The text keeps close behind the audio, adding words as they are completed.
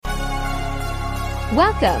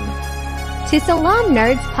Welcome to Salaam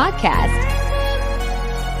Nerds Podcast.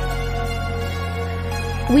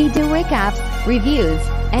 We do recaps, reviews,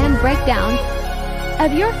 and breakdowns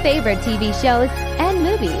of your favorite TV shows and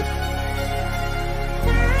movies.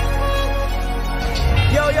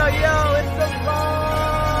 Yo, it's the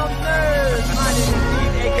Salaam Nerds. My name is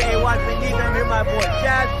Steve, aka Watch Me Need. I'm here, my boy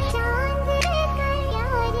Jazz.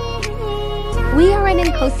 We are an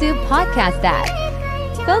inclusive podcast that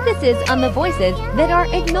focuses on the voices that are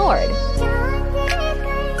ignored.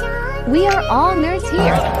 We are all nerds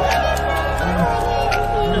here.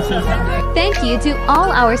 Thank you to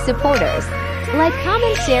all our supporters. Like,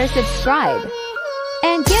 comment, share, subscribe,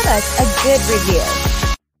 and give us a good review.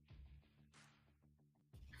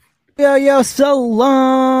 Yo,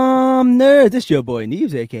 Salaam Nerds. This your boy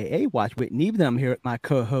Neebs, aka Watch with Neebs. I'm here with my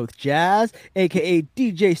co-host Jazz, aka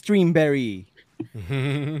DJ Streamberry.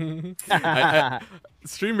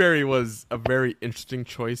 Streamberry was a very interesting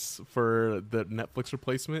choice for the Netflix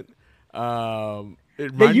replacement.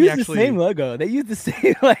 They used the same logo. They used the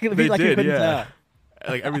same yeah.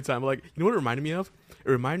 Like every time, like, you know what it reminded me of? It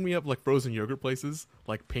reminded me of like frozen yogurt places,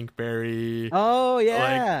 like Pinkberry. Oh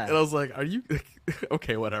yeah. And I was like, "Are you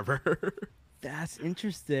okay? Whatever." That's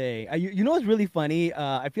interesting. You know what's really funny?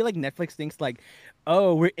 I feel like Netflix thinks like,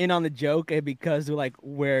 oh, we're in on the joke because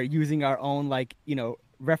we're using our own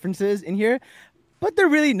references in here, but they're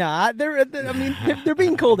really not. They're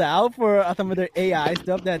being called out for some of their AI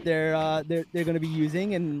stuff that they're going to be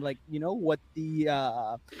using, and what the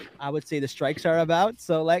I would say the strikes are about.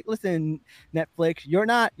 So listen, Netflix, you're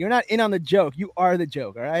not in on the joke. You are the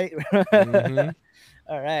joke. All right. Mm-hmm.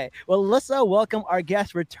 All right. Well, let's welcome our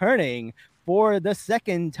guest returning for the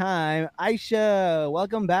second time. Aisha,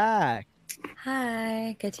 welcome back.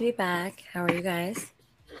 Hi, good to be back. How are you guys?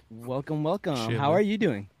 Welcome. Chilling. How are you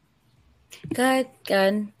doing? Good.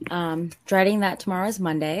 Dreading that tomorrow's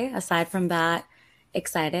Monday. Aside from that,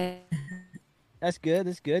 excited. That's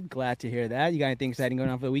good. Glad to hear that. You got anything exciting going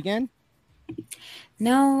on for the weekend?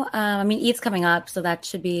 No, Eid's coming up, so that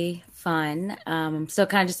should be fun. I'm still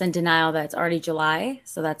kind of just in denial that it's already July,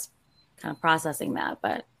 so that's kind of processing that,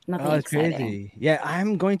 but nothing exciting. Crazy. Yeah,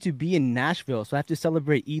 I'm going to be in Nashville, so I have to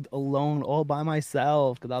celebrate Eid alone, all by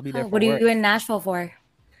myself, because I'll be there for What work. are you in Nashville for?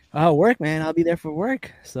 Work, man. I'll be there for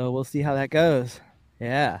work, so we'll see how that goes.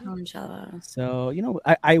 Yeah. Oh, inshallah. So,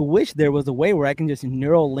 I wish there was a way where I can just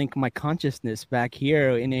neural link my consciousness back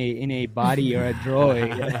here in a body or a droid.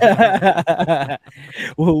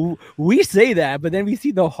 Well, we say that, but then we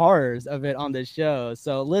see the horrors of it on the show.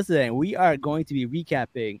 So listen, we are going to be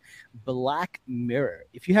recapping Black Mirror.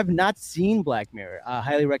 If you have not seen Black Mirror, I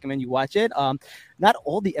highly recommend you watch it. Not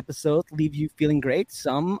all the episodes leave you feeling great.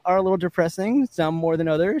 Some are a little depressing, some more than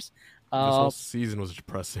others. This whole season was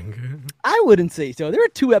depressing. I wouldn't say so. There were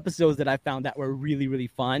 2 episodes that I found that were really, really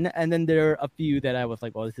fun, and then there are a few that I was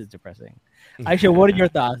like, "Oh, this is depressing." Aisha, what are your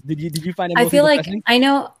thoughts? Did you find it? I feel depressing? like I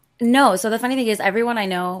know. No. So the funny thing is, everyone I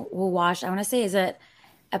know who watched, I want to say, is it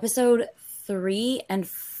episode 3 and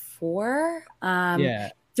 4? Yeah.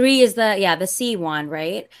 3 is the C one,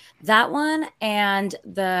 right? That one and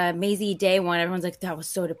the Maisie Day one. Everyone's like, that was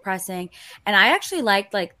so depressing, and I actually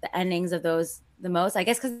liked the endings of those the most, I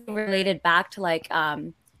guess, because they related back to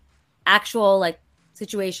actual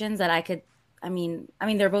situations that I could. I mean,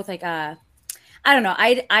 they're both I don't know.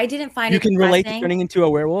 I didn't find you it. can depressing. relate to turning into a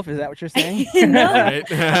werewolf. Is that what you're saying? No, Right?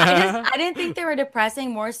 I didn't think they were depressing.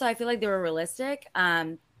 More so, I feel like they were realistic.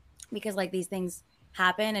 Because these things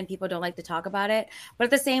happen and people don't like to talk about it. But at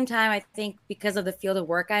the same time, I think because of the field of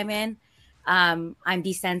work I'm in, I'm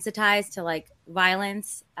desensitized to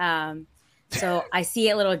violence. So I see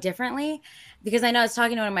it a little differently, because I know I was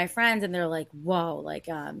talking to one of my friends and they're like, whoa, I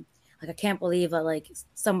can't believe that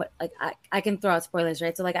I can throw out spoilers,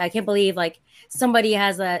 right? So I can't believe somebody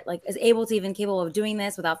has is able to even capable of doing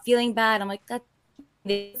this without feeling bad. I'm like, that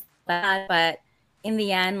is bad, but in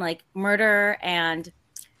the end, murder and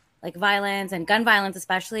violence and gun violence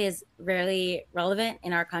especially is rarely relevant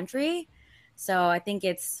in our country. So I think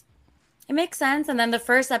it makes sense. And then the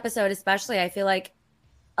first episode especially, I feel like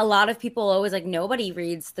a lot of people always nobody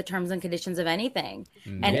reads the terms and conditions of anything.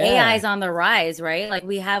 And AI is on the rise, right?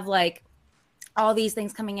 We have all these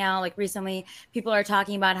things coming out. Recently people are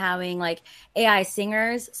talking about having AI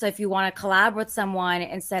singers. So if you want to collab with someone,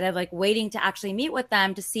 instead of waiting to actually meet with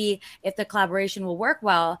them to see if the collaboration will work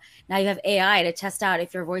well, now you have AI to test out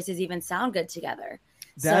if your voices even sound good together.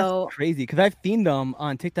 That's crazy, because I've seen them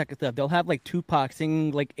on TikTok and stuff. They'll have Tupac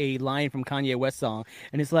sing a line from Kanye West song,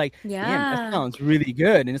 and it's damn, that sounds really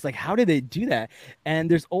good. And it's how did they do that?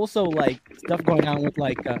 And there's also stuff going on with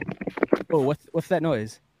oh, what's that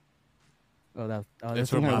noise? It's that's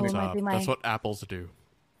from one of Oh, the- it might laptop. be my- That's what Apples do.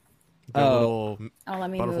 The Oh. little Oh, let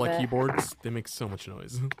me move butterfly it. keyboards, they make so much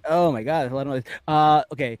noise. Oh my god, a lot of noise.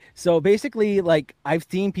 Okay, so basically, like I've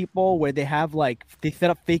seen people where they have like they set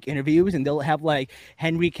up fake interviews and they'll have like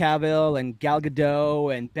Henry Cavill and Gal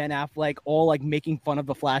Gadot and Ben Affleck all like making fun of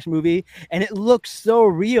the Flash movie, and it looks so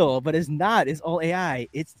real, but it's not. It's all AI.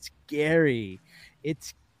 It's scary.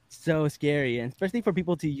 It's so scary, and especially for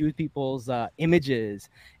people to use people's images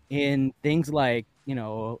in things like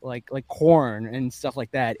like corn and stuff like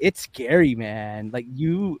that. It's scary, man. Like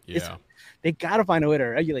Yeah. they gotta find a way to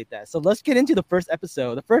regulate that. So let's get into the first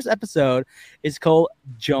episode. The first episode is called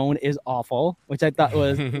 "Joan is Awful," which I thought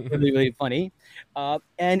was really funny,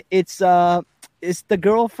 and it's the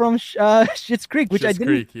girl from Schitt's Creek, which Schitt's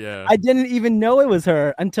Creek, yeah. I didn't even know it was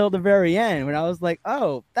her until the very end when I was like,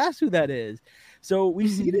 oh, that's who that is. So we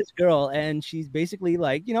see this girl, and she's basically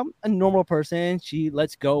like, a normal person. She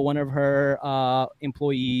lets go one of her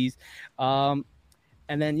employees, and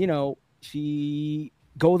then she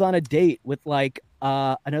goes on a date with like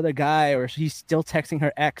another guy, or she's still texting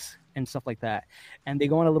her ex and stuff like that. And they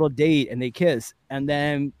go on a little date and they kiss, and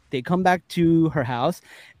then they come back to her house.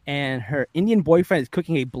 And her Indian boyfriend is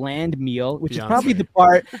cooking a bland meal, which is probably the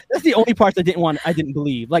part. That's the only part I didn't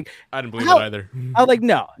believe. Like I didn't believe it either. I was like,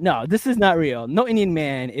 no, this is not real. No Indian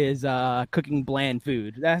man is cooking bland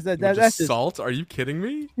food. That's just salt. Are you kidding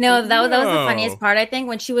me? No, that was the funniest part. I think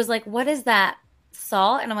when she was like, "What is that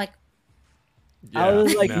salt?" and I'm like, Yeah, I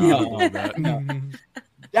was like, no.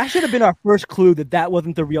 That should have been our first clue that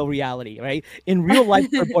wasn't the real reality, right? In real life,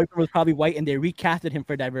 her boyfriend was probably white, and they recasted him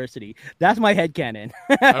for diversity. That's my headcanon.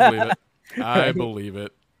 I believe it. I believe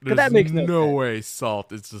it. There's that makes no sense. way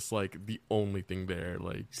salt is just like the only thing there.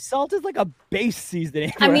 Like salt is like a base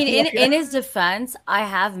seasoning. I mean, in his defense, I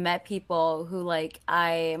have met people who like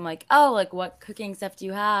I am like, oh, like what cooking stuff do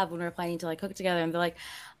you have when we're planning to like cook together? And they're like,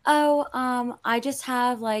 oh, I just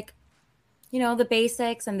have like, the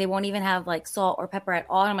basics, and they won't even have like salt or pepper at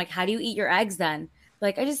all. And I'm like, how do you eat your eggs then?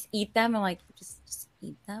 Like, I just eat them. I'm like, just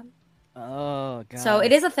eat them. Oh god. So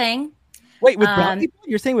it is a thing. Wait, with brown people?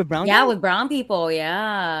 You're saying with brown Yeah, guys? with brown people,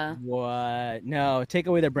 yeah. What? No, take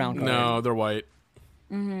away their brown color. no, they're white.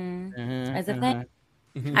 As a thing.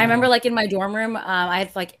 I remember like in my dorm room, I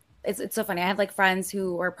had like it's so funny. I have like friends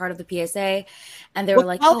who were part of the PSA, and they were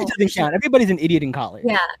like, college doesn't count. Everybody's an idiot in college.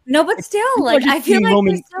 Yeah, no, but still, like I feel like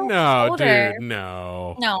they're so No, older. dude,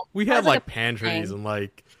 no. We that had was, like, like a pantries thing. and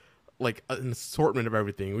like an assortment of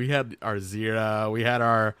everything. We had our Zira, we had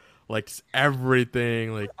our like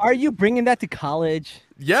everything. Like, are you bringing that to college?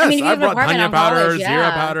 yes, I mean, if you I have an brought apartment Tanya on powder, college, Zira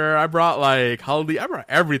yeah. powder. I brought like Haldi. I brought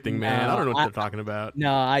everything, man. No, I don't know what they're talking about.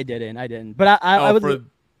 No, I didn't. But I was.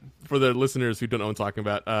 For the listeners who don't know what I'm talking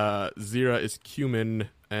about, Zira is cumin,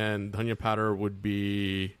 and Tanya powder would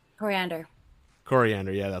be Coriander.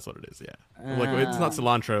 coriander. Yeah, that's what it is. Yeah, like it's not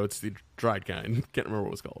cilantro; it's the dried kind. Can't remember what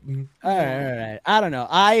it was called. All right. I don't know.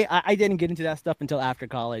 I didn't get into that stuff until after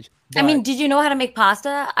college. I mean, but- did you know how to make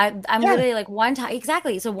pasta? I'm Yeah. literally like one time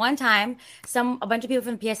exactly. So one time, a bunch of people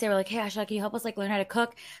from the PSA were like, "Hey, Asha, can you help us like learn how to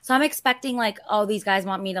cook?" So I'm expecting like, oh, these guys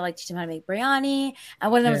want me to like teach them how to make biryani,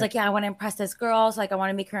 and one of them was Yeah. like, "Yeah, I want to impress this girl, so like I want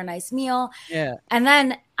to make her a nice meal." yeah. And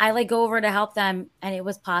then I like go over to help them, and it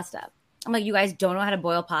was pasta. I'm like, "You guys don't know how to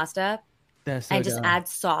boil pasta That's so and just dumb. add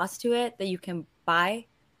sauce to it that you can buy."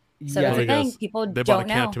 So Yeah. that's the I guess thing. People They bought don't a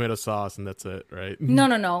can know. of tomato sauce, and that's it, right? No.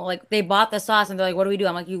 Like they bought the sauce and they're like, "What do we do?"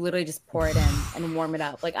 I'm like, "You literally just pour it in and warm it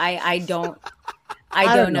up." Like I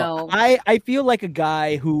don't know. I feel like a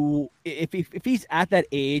guy who, if he's at that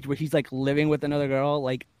age where he's like living with another girl,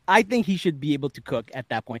 like I think he should be able to cook at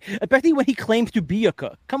that point, especially when he claims to be a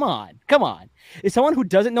cook. Come on. If someone who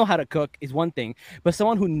doesn't know how to cook is one thing, but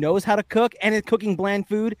someone who knows how to cook and is cooking bland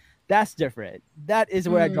food, that's different. That is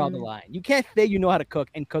where I draw the line. You can't say you know how to cook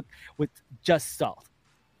and cook with just salt.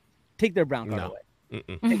 Take their brown card No. away.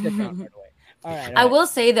 Take their brown card away. All right. I will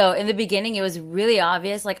say though, in the beginning, it was really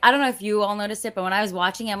obvious. Like I don't know if you all noticed it, but when I was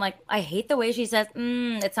watching it, I'm like, I hate the way she says,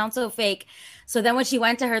 it sounds so fake. So then when she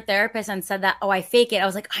went to her therapist and said that, oh, I fake it, I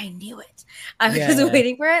was like, I knew it. I was just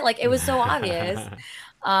waiting for it. Like it was so obvious.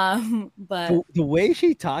 But the way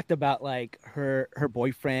she talked about like her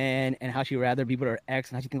boyfriend and how she rather be with her ex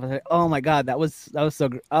and how she thinks about her, oh my god, that was so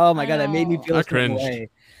oh my I god, that made me know. feel I a certain cringed. way.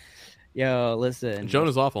 Yo, listen, Joan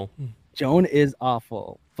is awful. Joan is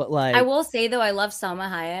awful, but like I will say though, I love Selma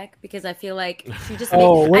Hayek because I feel like she just.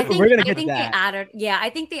 Oh, I think, we're gonna I get to think that. they added. Yeah, I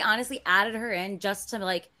think they honestly added her in just to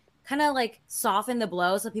like kind of like soften the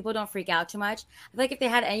blow so people don't freak out too much. I feel like if they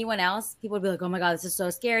had anyone else, people would be like, "Oh my god, this is so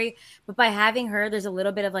scary." But by having her, there's a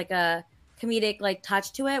little bit of like a comedic like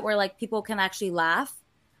touch to it where like people can actually laugh.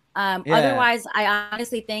 Yeah. Otherwise, I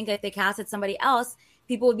honestly think if they casted somebody else,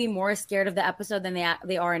 people would be more scared of the episode than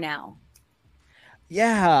they are now.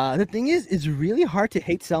 Yeah, the thing is, it's really hard to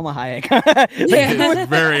hate Selma Hayek. It's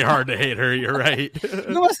very hard to hate her. You're right.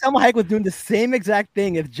 Even when Selma Hayek was doing the same exact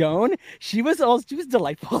thing as Joan, she was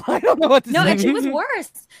delightful. I don't know what to No, say. and she was worse.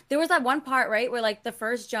 There was that one part, right, where like the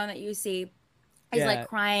first Joan that you see is like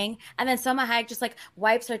crying, and then Selma Hayek just like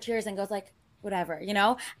wipes her tears and goes like, whatever,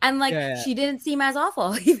 and like she didn't seem as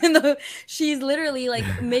awful, even though she's literally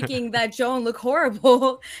like making that Joan look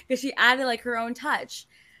horrible because she added like her own touch.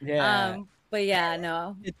 But yeah,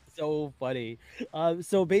 no, it's so funny.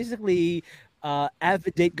 So basically, as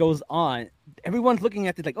the date goes on, everyone's looking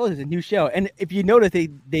at it like, oh, there's a new show. And if you notice,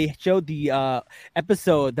 they showed the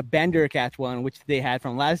episode, the Bandersnatch one, which they had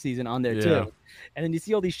from last season on there too. And then you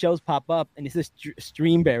see all these shows pop up, and it says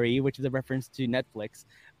Streamberry, which is a reference to Netflix,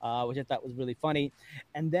 which I thought was really funny.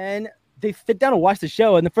 And then they sit down and watch the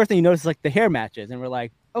show, and the first thing you notice is like the hair matches, and we're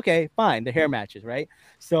like, okay, fine, the hair matches, right?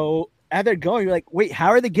 So as they're going, you're like, wait, how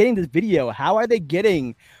are they getting this video? How are they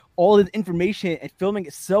getting all this information and filming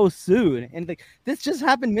it so soon? And like, this just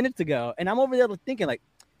happened minutes ago, and I'm over there thinking, like,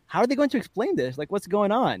 how are they going to explain this? Like, what's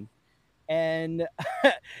going on? And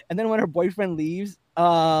and then when her boyfriend leaves,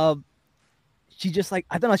 she just like,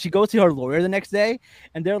 I don't know, she goes to her lawyer the next day,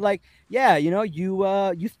 and they're like, yeah,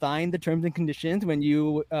 you signed the terms and conditions when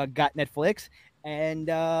you got Netflix, and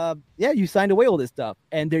you signed away all this stuff,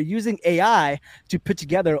 and they're using AI to put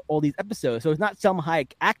together all these episodes. So it's not Selma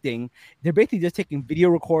Hayek acting. They're basically just taking video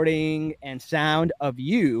recording and sound of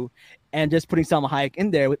you and just putting Selma Hayek in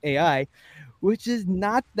there with AI, which is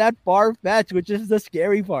not that far-fetched, which is the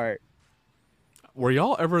scary part. Were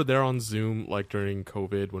y'all ever there on Zoom, like during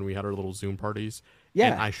COVID when we had our little Zoom parties?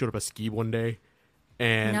 Yeah. And I showed up at Ski one day,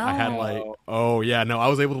 and No. I had like, I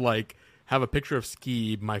was able to like have a picture of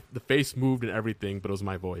Ski. The face moved and everything, but it was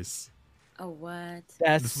my voice. Oh, what?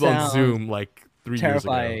 This was on Zoom like 3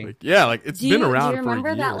 terrifying. years ago. Like, it's been around. Do you remember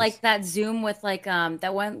for that years. like that Zoom with like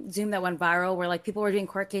that one Zoom that went viral where like people were doing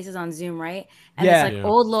court cases on Zoom, right? And this like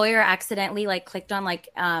old lawyer accidentally like clicked on like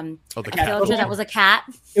a filter that was a cat.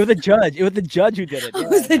 It was a judge. It was the judge who did it. It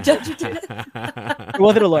was the judge who did it. It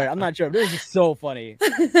wasn't a lawyer. I'm not sure. But it was just so funny.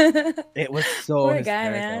 It was so Poor hysterical. guy,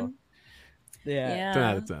 man. Yeah. 10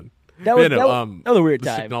 out of 10. That was a weird this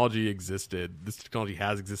time. Technology existed. This technology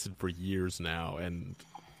has existed for years now, and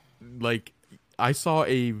like I saw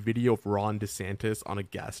a video of Ron DeSantis on a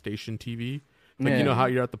gas station TV. Like, you know how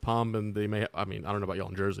you're at the pump and they may, I don't know about y'all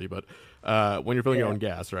in Jersey, but when you're filling your own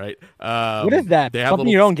gas, right? What is that? They have Pumping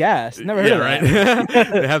your own gas? Never heard of that.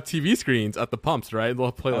 Right? They have TV screens at the pumps, right?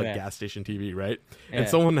 They'll play like gas station TV, right? Yeah. And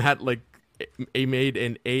someone had like made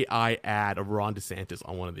an AI ad of Ron DeSantis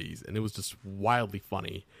on one of these, and it was just wildly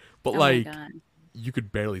funny. But like, you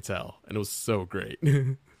could barely tell, and it was so great.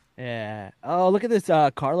 Yeah. Oh, look at this.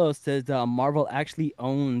 Carlos says Marvel actually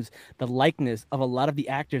owns the likeness of a lot of the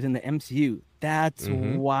actors in the MCU. That's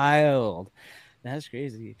wild. That's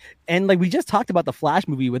crazy. And like we just talked about the Flash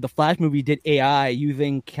movie, where the Flash movie did AI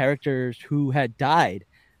using characters who had died,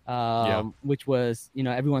 which was,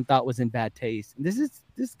 everyone thought was in bad taste. And this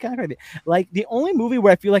is kind of crazy. Like the only movie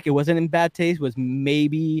where I feel like it wasn't in bad taste was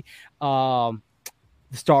maybe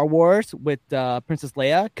Star Wars with Princess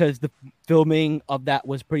Leia, because the filming of that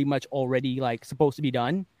was pretty much already like supposed to be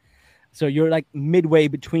done. So you're like midway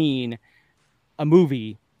between a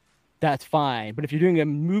movie, that's fine. But if you're doing a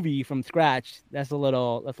movie from scratch, that's a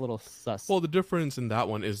little sus. Well, the difference in that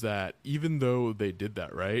one is that even though they did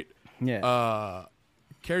that, right? Yeah.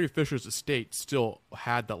 Carrie Fisher's estate still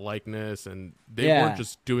had that likeness, and they weren't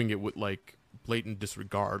just doing it with like blatant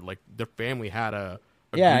disregard. Like their family had a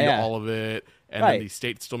agree to all of it, and then the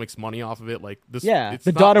state still makes money off of it. Like this,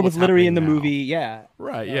 the daughter was literally in the movie.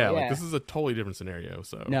 Right. Like this is a totally different scenario.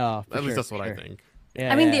 So at least that's what I think.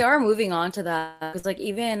 I mean, they are moving on to that because, like,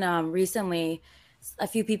 even recently, a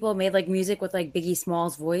few people made like music with like Biggie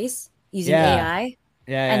Small's voice using AI.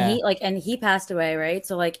 And he passed away, right?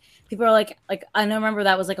 So like people are like I remember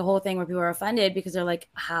that was like a whole thing where people were offended because they're like,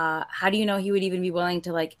 how do you know he would even be willing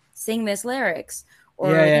to like sing this lyrics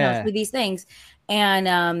or do these things?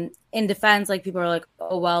 And in defense, like people are like,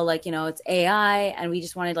 oh well, like it's AI, and we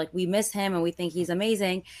just wanted we miss him and we think he's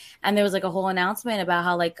amazing. And there was like a whole announcement about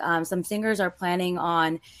how like some singers are planning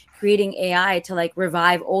on creating AI to like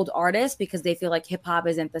revive old artists because they feel like hip hop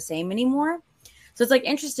isn't the same anymore. So it's like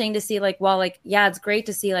interesting to see like, well, like it's great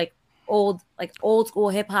to see like old school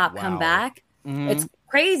hip hop come back. It's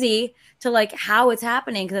crazy to like how it's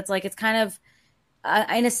happening because it's kind of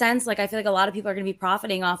in a sense, like I feel like a lot of people are going to be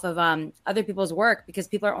profiting off of other people's work because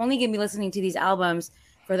people are only going to be listening to these albums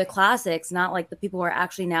for the classics, not like the people who are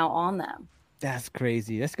actually now on them. That's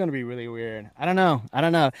crazy. That's gonna be really weird. I don't know.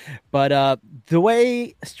 But the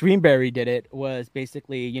way Streamberry did it was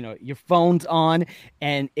basically, your phone's on,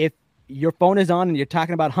 and if your phone is on and you're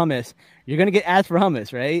talking about hummus, you're gonna get ads for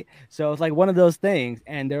hummus, right? So it's like one of those things,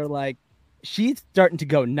 and they're like, she's starting to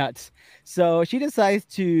go nuts. So she decides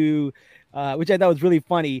to, which I thought was really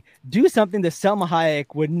funny, do something that Selma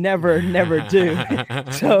Hayek would never, never do.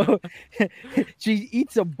 So she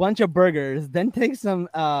eats a bunch of burgers, then takes some,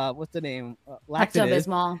 what's the name? Laxatives.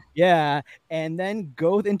 Pepto-Bismol. Yeah. And then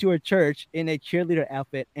goes into a church in a cheerleader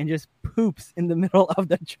outfit and just poops in the middle of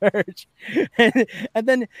the church. and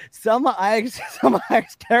then Selma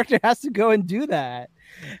Hayek's character has to go and do that.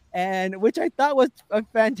 And which I thought was a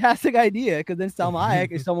fantastic idea, because then Salma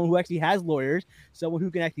Hayek is someone who actually has lawyers, someone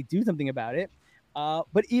who can actually do something about it.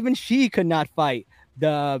 But even she could not fight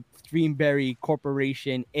the Streamberry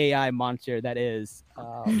Corporation AI monster that is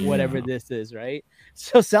whatever this is, right?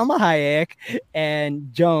 So Salma Hayek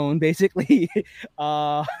and Joan basically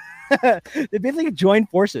they basically join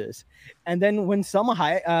forces, and then when Salma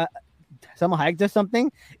Hayek does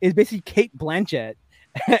something, it's basically Kate Blanchett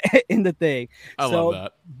in the thing. I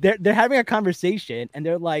love that. They're having a conversation, and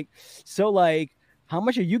they're like, so like, how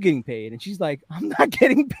much are you getting paid? And she's like, I'm not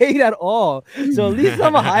getting paid at all. So at least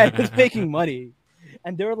Salma Hayek is making money.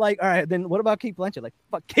 And they're like, all right, then what about Kate Blanchett? Like,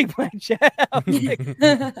 fuck Kate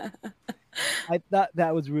Blanchett. I thought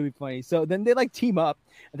that was really funny. So then they like team up,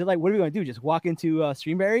 and they're like, what are we going to do? Just walk into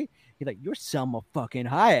Streamberry? He's like, you're Selma fucking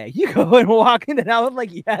Hayek. You go and walk in. And I was like,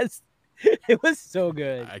 yes. It was so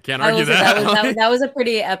good. I can't argue that. That was a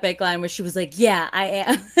pretty epic line where she was like, yeah, I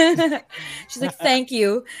am. She's like, thank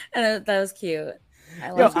you. And that was cute.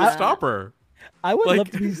 I love that. Stop her. I would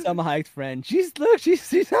love to be Selma Hayek's friend. She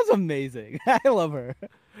sounds amazing. I love her.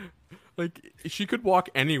 Like, she could walk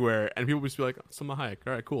anywhere and people would just be like, Selma Hayek.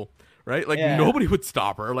 All right, cool. Right? Like, nobody would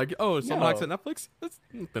stop her. Like, oh, Selma Hayek's at Netflix? There's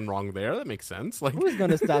nothing wrong there. That makes sense. Like, who's going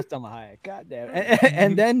to stop Selma Hayek? God damn.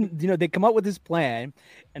 And then, they come up with this plan,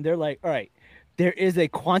 and they're like, all right, there is a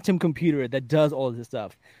quantum computer that does all of this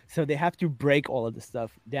stuff. So they have to break all of this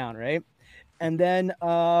stuff down, right? And then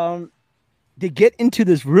they get into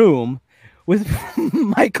this room with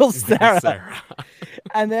Michael Cera.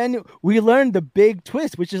 And then we learn the big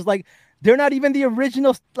twist, which is like, they're not even the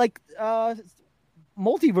original, like,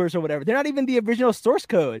 multiverse or whatever. They're not even the original source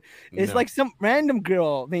code. It's like some random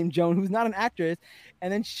girl named Joan who's not an actress,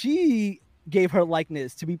 and then she gave her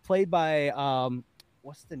likeness to be played by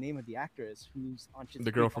what's the name of the actress who's on Schitt's Creek?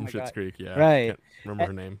 The girl from Schitt's Creek, yeah. Right. I can't remember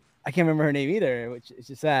her name. I can't remember her name either, which is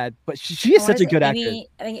just sad. But she is such a good actress.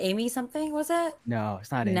 I think Amy something, was it? No,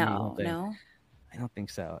 it's not Amy. No. I don't think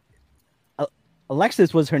so.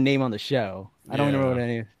 Alexis was her name on the show. I don't remember what her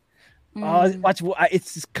name. Watch.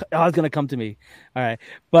 It's gonna come to me. All right,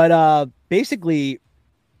 but basically,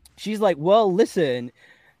 she's like, well, listen.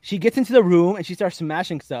 She gets into the room and she starts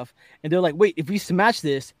smashing stuff, and they're like, wait, if we smash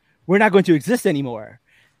this, we're not going to exist anymore.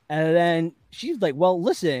 And then she's like, well,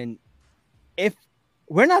 listen, if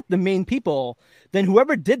we're not the main people, then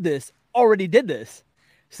whoever did this already did this.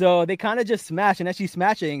 So they kind of just smash, and as she's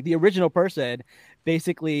smashing, the original person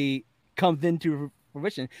basically comes into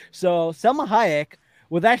fruition. So Selma Hayek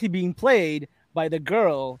was actually being played by the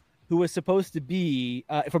girl who was supposed to be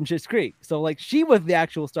from Schitt's Creek. So like, she was the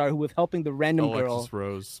actual star who was helping the random girl. Alexis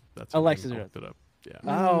Rose. That's Alexis Rose. It up. Yeah.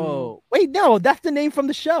 Oh wait, no, that's the name from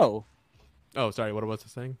the show. Oh, sorry. What was I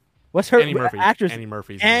saying? What's her Annie Murphy. actress? Annie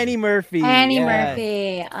Murphy. Annie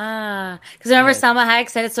Murphy. Because remember Salma Hayek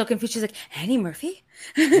said it so confused. She's like, Annie Murphy?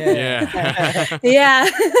 Yeah. Yeah.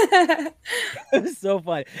 It was so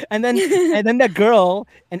funny. And then that girl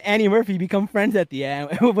and Annie Murphy become friends at the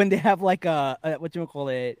end when they have like a what you call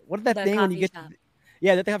it? What's that thing when you get?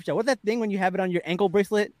 The coffee shop. What's that thing when you have it on your ankle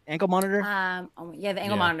bracelet, ankle monitor? The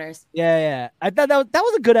ankle monitors. Yeah. I thought that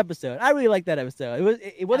was a good episode. I really liked that episode.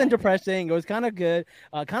 It wasn't depressing. It was kind of good,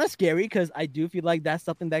 kind of scary, because I do feel like that's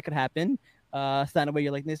something that could happen. Sign away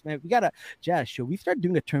your likeness, man. We gotta, Jazz, should we start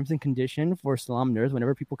doing a terms and condition for Salaam nerds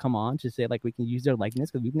whenever people come on to say like we can use their likeness,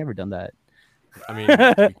 because we've never done that. I mean,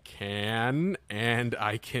 we can, and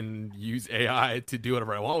I can use AI to do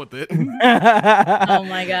whatever I want with it. Oh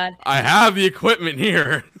my god! I have the equipment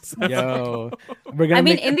here. So. Yo,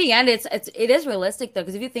 in the end, it is realistic though,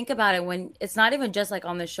 because if you think about it, when it's not even just like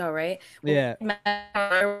on the show, right? Yeah.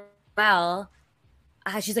 Well,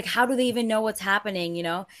 she's like, how do they even know what's happening?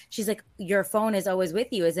 She's like, your phone is always with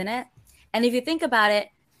you, isn't it? And if you think about it,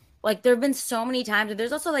 like there have been so many times, and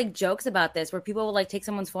there's also like jokes about this where people will like take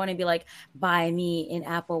someone's phone and be like, buy me an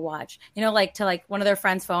Apple Watch, you know, like to like one of their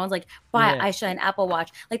friends' phones, like buy Aisha an Apple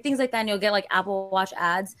Watch, like things like that. And you'll get like Apple Watch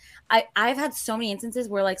ads. I've had so many instances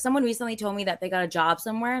where like someone recently told me that they got a job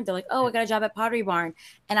somewhere. They're like, oh, I got a job at Pottery Barn,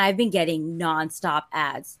 and I've been getting nonstop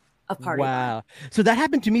ads of Pottery Barn. So that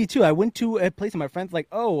happened to me too. I went to a place and my friend's like,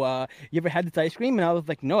 oh, you ever had this ice cream? And I was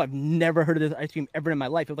like, no, I've never heard of this ice cream ever in my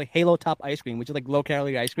life. It was like Halo Top ice cream, which is like low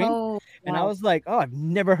calorie ice cream. Oh, and I was like, oh, I've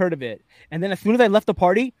never heard of it. And then as soon as I left the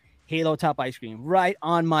party, Halo Top ice cream right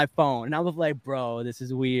on my phone. And I was like, bro, this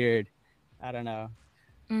is weird. I don't know.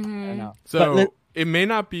 I don't know. So it may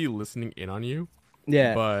not be listening in on you.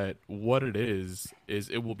 Yeah. But what it is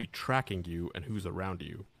it will be tracking you and who's around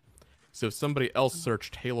you. So if somebody else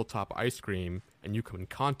searched Halo Top ice cream and you come in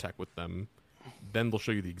contact with them, then they'll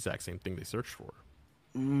show you the exact same thing they searched for.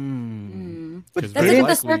 That's like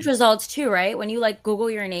the search results too, right? When you like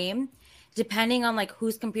Google your name, depending on like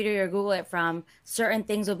whose computer you're Google it from, certain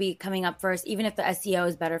things will be coming up first, even if the SEO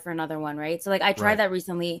is better for another one, right? So like I tried that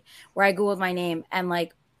recently where I Googled my name and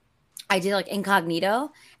like I did like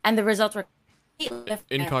incognito and the results were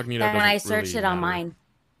incognito when I searched it on mine.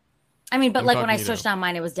 I mean, but like when I searched on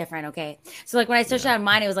mine, it was different. Okay. So like when I searched on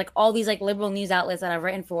mine, it was like all these like liberal news outlets that I've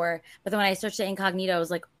written for. But then when I searched it incognito, it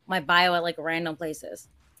was like my bio at like random places.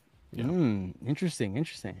 Yeah. Interesting.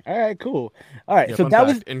 All right, cool. All right. Yeah, so that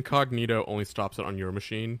was incognito only stops it on your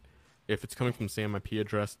machine. If it's coming from the same IP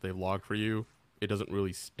address they log for you, it doesn't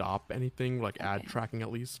really stop anything like ad tracking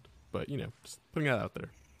at least. But you know, just putting that out there.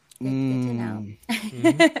 Good to know.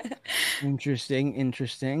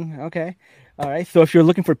 Interesting. Okay. All right. So if you're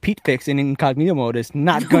looking for Pete Fix in incognito mode, it's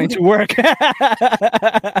not going to work. Do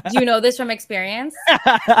you know this from experience?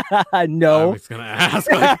 No. I was gonna ask.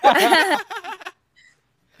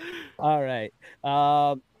 All right.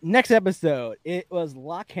 Next episode, it was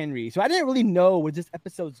Lock Henry. So I didn't really know where this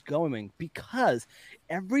episode's going because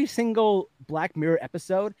every single Black Mirror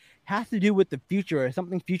episode has to do with the future or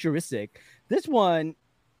something futuristic. This one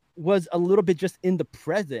was a little bit just in the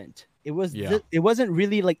present. It wasn't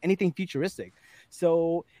really like anything futuristic.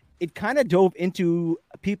 So it kind of dove into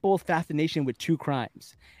people's fascination with true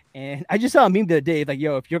crimes. And I just saw a meme the other day, like,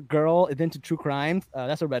 yo, if your girl is into true crimes,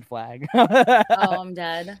 that's a red flag. Oh, I'm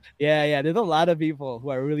dead. Yeah. There's a lot of people who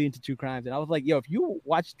are really into true crimes. And I was like, yo, if you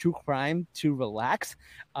watch true crime to relax,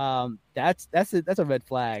 that's a red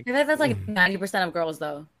flag. I think that's like 90% of girls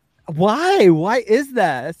though. Why? Why is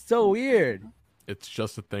that? That's so weird. It's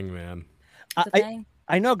just a thing, man.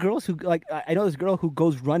 I know girls who like. I know this girl who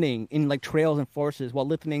goes running in like trails and forests while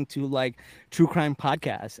listening to like true crime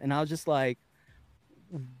podcasts, and I was just like,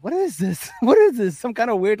 "What is this? What is this? Some kind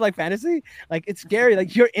of weird like fantasy? Like it's scary.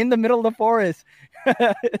 Like you're in the middle of the forest."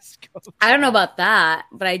 I don't know about that,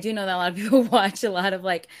 but I do know that a lot of people watch a lot of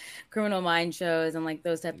like Criminal Minds shows and like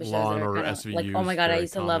those type of shows. Law and Order, kinda, SVU. like, oh my god, I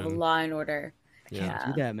used to love Law and Order. Yeah,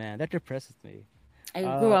 do that, man. That depresses me. I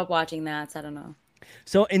grew up watching that, so I don't know.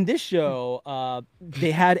 So in this show,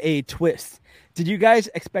 they had a twist. Did you guys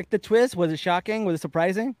expect the twist? Was it shocking? Was it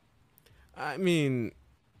surprising? I mean,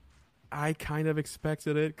 I kind of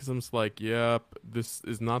expected it because I'm just like, yep, this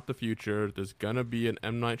is not the future. There's gonna be an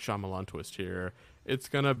M. Night Shyamalan twist here. It's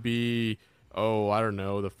gonna be, I don't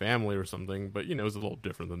know, The Family or something. But you know, it's a little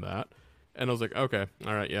different than that. And I was like, okay,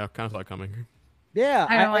 all right, yeah, kind of saw it coming. Yeah,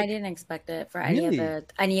 I didn't expect it for any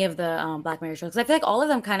of the Black Mirror shows because I feel like all of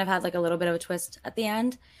them kind of had like a little bit of a twist at the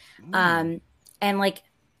end, and like,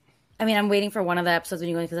 I mean, I'm waiting for one of the episodes when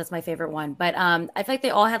you go because that's my favorite one. But I feel like they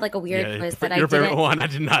all had like a weird twist that your favorite one I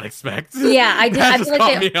did not expect. Yeah, I did.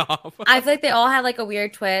 I feel like they all had like a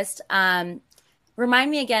weird twist.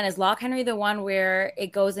 Remind me again, is Lock Henry the one where it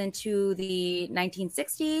goes into the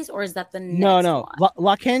 1960s, or is that the next No. one?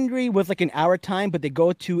 Lock Henry was like an hour time, but they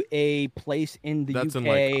go to a place in the That's UK, in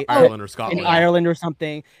like Ireland or Scotland, in Ireland or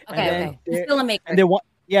something. Okay. It's still a maker. And they want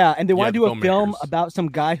to do a film filmmakers. about some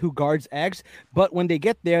guy who guards eggs. But when they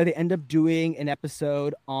get there, they end up doing an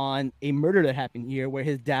episode on a murder that happened here where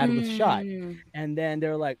his dad was shot. And then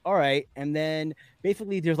they're like, all right. And then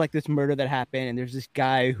basically there's like this murder that happened and there's this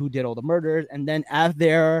guy who did all the murders. And then as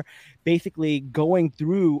they're basically going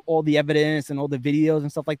through all the evidence and all the videos and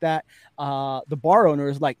stuff like that, the bar owner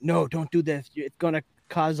is like, no, don't do this. It's going to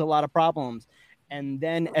cause a lot of problems. And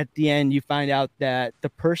then at the end, you find out that the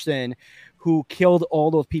person who killed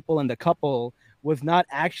all those people in the couple was not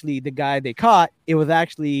actually the guy they caught. It was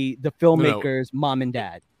actually the filmmaker's mom and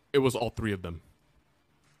dad. It was all three of them.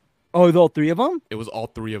 Oh, it was all three of them? It was all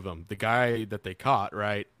three of them. The guy that they caught,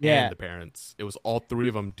 right? Yeah. And the parents. It was all three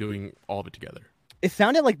of them doing all of it together. It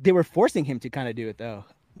sounded like they were forcing him to kind of do it, though.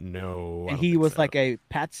 No. And he was like a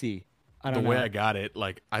patsy. I the don't way know. I got it,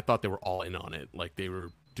 like I thought they were all in on it. Like they were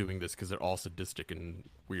doing this because they're all sadistic and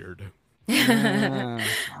weird.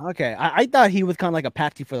 Okay, I thought he was kind of like a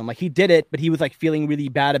patsy for them. Like he did it, but he was like feeling really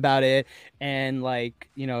bad about it, and like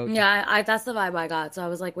Yeah, that's the vibe I got. So I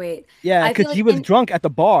was like, wait, yeah, I feel because like he was drunk at the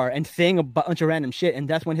bar and saying a bunch of random shit, and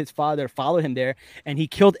that's when his father followed him there, and he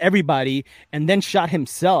killed everybody, and then shot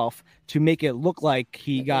himself to make it look like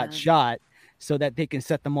he got shot, so that they can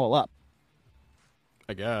set them all up.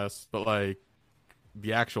 I guess, but like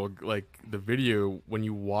the actual like the video when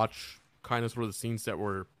you watch kind of sort of the scenes that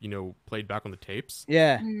were played back on the tapes,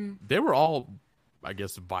 Yeah, they were all, I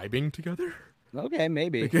guess, vibing together. okay,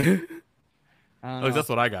 maybe. At least that's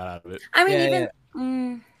what I got out of it. I mean, Yeah,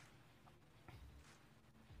 even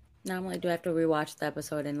now I'm like, do I have to rewatch the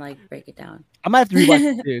episode and like break it down? I might have to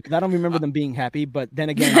rewatch it too because I don't remember them being happy. But then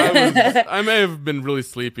again, I may have been really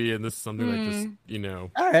sleepy, and this is something that just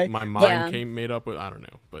all right. my mind made up with. I don't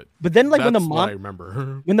know, but then like when the that's mom, what I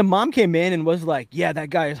remember. when the mom came in and was like, "Yeah,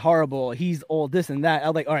 that guy is horrible. He's old, this and that." I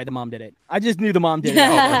was like, "All right, the mom did it." I just knew the mom did it.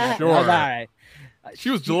 Oh, for sure. I was, all right.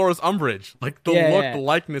 She was Dolores Umbridge, like the look, the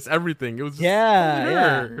likeness, everything. It was just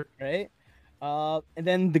her. Right. And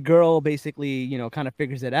then the girl basically, kind of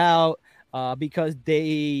figures it out because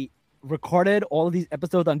they recorded all of these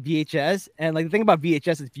episodes on VHS. And like the thing about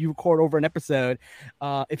VHS is if you record over an episode,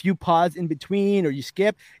 if you pause in between or you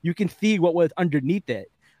skip, you can see what was underneath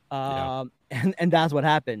it. And that's what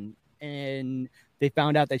happened. And they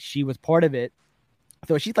found out that she was part of it.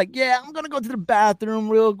 So she's like, "Yeah, I'm gonna go to the bathroom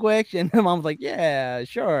real quick," and the mom's like, "Yeah,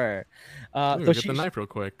 sure." So get the knife real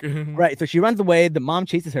quick. Right. So she runs away. The mom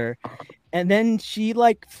chases her, and then she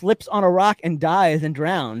like slips on a rock and dies and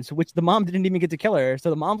drowns, which the mom didn't even get to kill her. So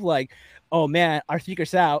the mom's like, "Oh man, our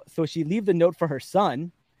secret's out." So she leaves a note for her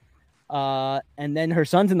son. And then her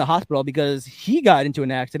son's in the hospital because he got into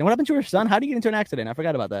an accident. What happened to her son? How did he get into an accident? I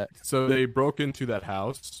forgot about that. So they broke into that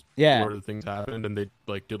house where the things happened, and they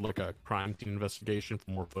like did like a crime scene investigation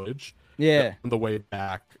for more footage. Yeah. On the way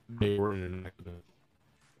back, they were in an accident.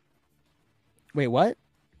 Wait, what?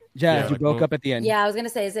 Jazz, you broke up at the end. Yeah, I was gonna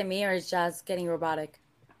say, is it me or is Jazz getting robotic?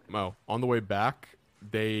 Oh, on the way back,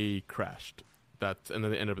 they crashed. And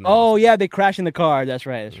then they ended up in the hospital. Yeah, they crashed in the car. That's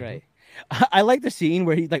right. That's right. I like the scene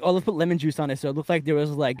where he's like, "Oh, let's put lemon juice on it," so it looks like there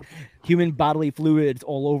was like human bodily fluids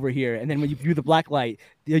all over here. And then when you view the black light,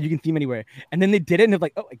 you can see them anywhere. And then they did it, and they're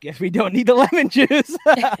like, "Oh, I guess we don't need the lemon juice."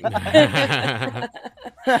 I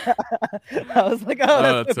was like, "Oh,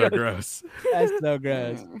 that's so gross." That's so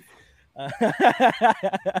gross.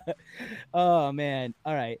 Oh man!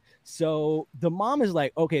 All right. So the mom is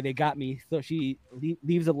like, "Okay, they got me." So she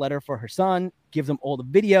leaves a letter for her son, gives him all the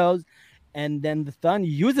videos. And then the son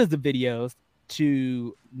uses the videos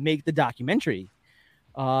to make the documentary.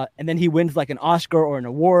 And then he wins like an Oscar or an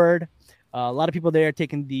award. A lot of people there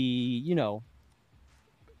taking the,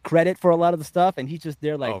 credit for a lot of the stuff. And he's just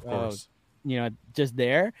there like, just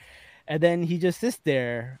there. And then he just sits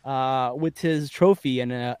there with his trophy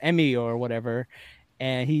and an Emmy or whatever.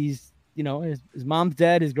 And he's, his mom's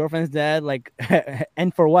dead, his girlfriend's dead. Like,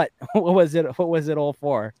 and for what? What was it all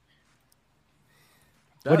for?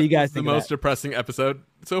 What do you guys think? The most depressing episode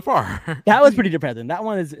so far. That was pretty depressing. That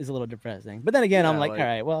one is a little depressing. But then again, I'm like, all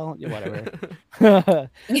right, well, whatever.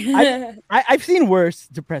 I've seen worse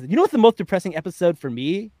depressing. You know what's the most depressing episode for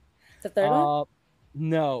me? The third one?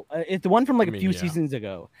 No, it's the one from a few seasons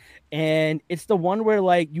ago, and it's the one where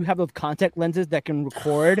like you have those contact lenses that can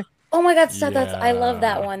record. Oh my god, stop! I love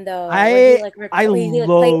that one though. I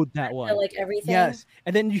loathe that one. Like everything. Yes,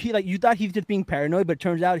 and then you thought he was just being paranoid, but it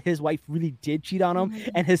turns out his wife really did cheat on him,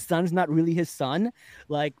 and his son's not really his son.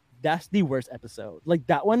 Like that's the worst episode. Like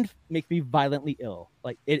that one makes me violently ill.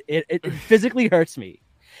 Like it physically hurts me.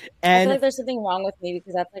 And I feel like there's something wrong with me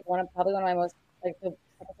because that's like probably one of my most like the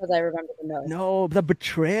episodes I remember the most. No, the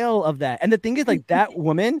betrayal of that, and the thing is, like that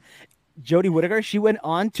woman, Jodie Whittaker, she went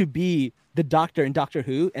on to be the Doctor in Doctor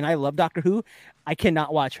Who, and I love Doctor Who. I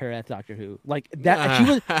cannot watch her as Doctor Who. Like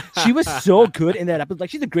that, she was so good in that episode. Like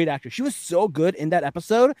she's a great actress. She was so good in that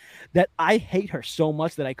episode that I hate her so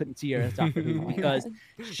much that I couldn't see her as Doctor Who because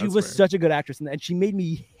she was such a good actress, and she made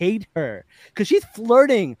me hate her because she's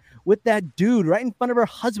flirting with that dude right in front of her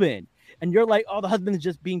husband, and you're like, oh, the husband is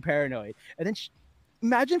just being paranoid, and then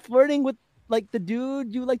imagine flirting with like the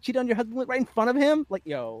dude you like cheat on your husband with right in front of him. Like,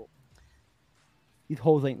 yo. These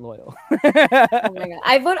hoes ain't loyal. Oh my god!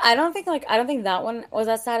 I don't think that one was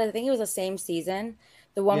that sad. I think it was the same season.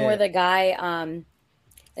 The one where the guy,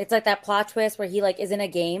 it's like that plot twist where he like is in a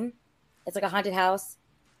game. It's like a haunted house,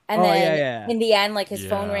 And Oh then yeah. in the end, like his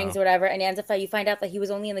phone Yeah. rings or whatever, and he ends up you find out that he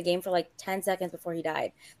was only in the game for like 10 seconds before he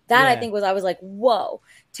died. That I Yeah. think I was like, whoa.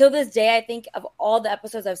 Till this day, I think of all the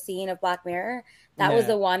episodes I've seen of Black Mirror, that was Yeah.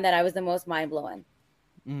 the one that I was the most mind blowing.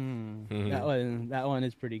 That one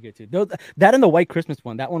is pretty good too. That and the White Christmas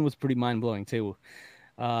one, that one was pretty mind blowing too.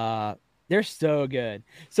 They're so good.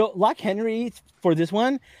 So Lock Henry for this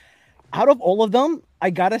one, out of all of them, I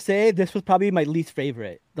gotta say this was probably my least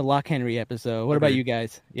favorite, the Lock Henry episode. What about Agreed. you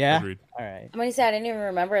guys? Yeah. Agreed. All right. I'm gonna say I didn't even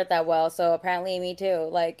remember it that well, so apparently me too.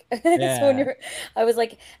 Like, Yeah. so when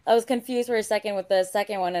I was confused for a second with the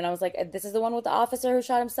second one, and I was like, this is the one with the officer who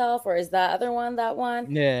shot himself, or is that other one that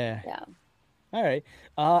one? Yeah. Yeah. All right.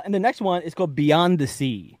 And the next one is called Beyond the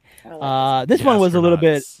Sea. I like This one was a little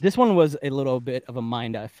bit. Astronauts. This one was a little bit of a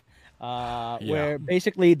mind f. Yeah. Where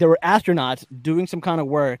basically there were astronauts doing some kind of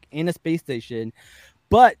work in a space station,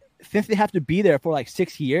 but since they have to be there for like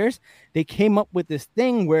 6 years, they came up with this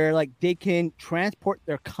thing where like they can transport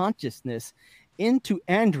their consciousness into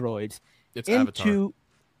androids, It's Avatar. into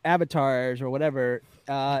avatars or whatever.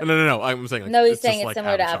 No. I'm saying like, No, he's it's saying just it's like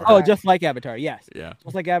similar to Avatar. Avatar. Oh, just like Avatar, yes. Yeah.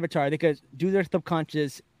 Just like Avatar, they could do their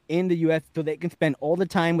subconscious in the U.S. so they can spend all the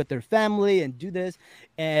time with their family and do this.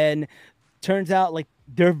 And turns out like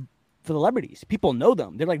they're celebrities. People know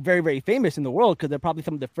them. They're like very, very famous in the world because they're probably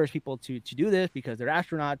some of the first people to do this because they're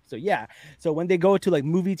astronauts. So yeah. So when they go to like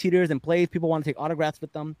movie theaters and plays, people want to take autographs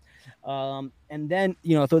with them. And then,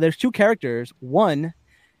 so there's two characters. One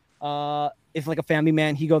is like a family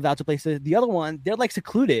man. He goes out to places. The other one, they're like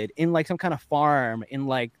secluded in like some kind of farm in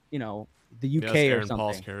like, the UK Yeah, that's or Aaron something.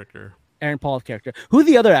 Paul's character. Aaron Paul's character. Who's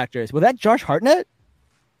the other actors? Was that Josh Hartnett?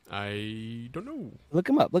 I don't know. Look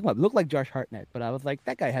him up. Looked like Josh Hartnett, but I was like,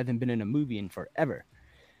 that guy hasn't been in a movie in forever.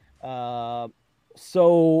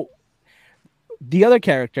 So the other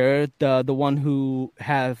character, the one who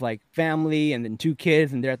has like family and then two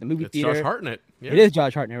kids, and they're at the movie It's theater. Josh Hartnett. Yeah. It is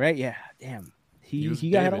Josh Hartnett, right? Yeah. Damn. He was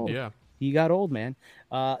got David, old. yeah. He got old, man.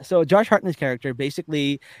 So Josh Hartnett's character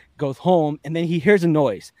basically goes home and then he hears a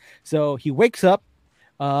noise. So he wakes up.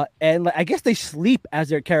 And like, I guess they sleep as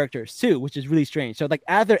their characters too, which is really strange. So like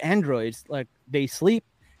as their androids, like they sleep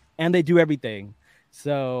and they do everything.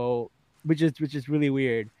 So which is really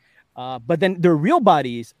weird. But then their real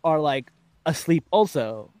bodies are like asleep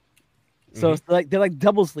also. So it's like they're like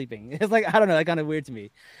double sleeping. It's like I don't know, that kind of weird to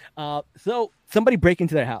me. So somebody break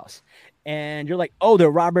into their house and you're like, oh,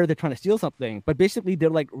 they're robbers, they're trying to steal something. But basically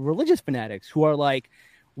they're like religious fanatics who are like,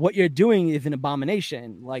 what you're doing is an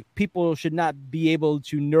abomination. Like people should not be able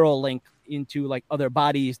to neural link into like other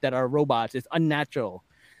bodies that are robots. It's unnatural.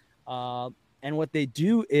 And what they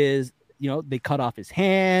do is, they cut off his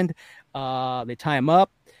hand, they tie him up,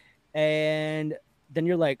 and then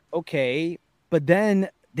you're like, okay, but then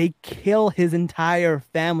they kill his entire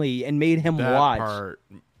family and made him That watch. part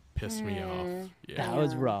pissed me off. Yeah. That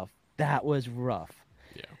was rough.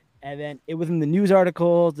 Yeah. And then it was in the news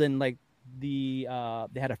articles and like they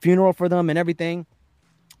had a funeral for them and everything,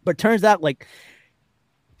 but turns out like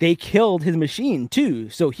they killed his machine too,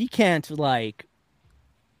 so he can't like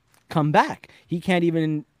come back.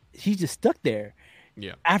 He's just stuck there.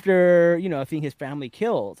 Yeah. After seeing his family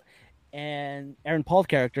killed. And Aaron Paul's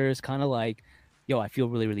character is kind of like, yo, I feel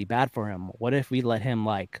really, really bad for him. What if we let him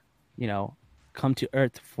like come to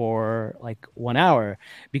Earth for like 1 hour?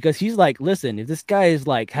 Because he's like, listen, if this guy is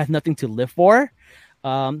like has nothing to live for,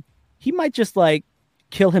 he might just like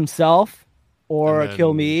kill himself or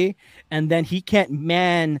kill me, and then he can't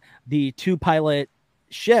man the 2-pilot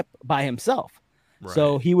ship by himself. Right.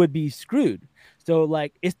 So he would be screwed. So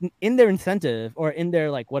like it's in their incentive or in their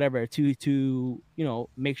like whatever to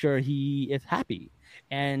make sure he is happy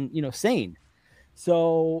and sane.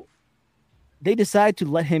 So they decide to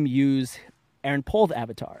let him use Aaron Paul's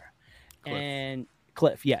avatar. Cliff. And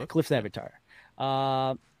Cliff's avatar.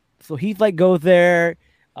 So he like goes there.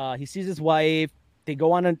 He sees his wife. They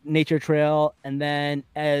go on a nature trail, and then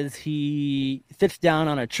as he sits down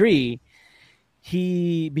on a tree,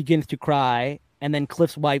 he begins to cry, and then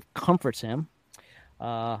Cliff's wife comforts him.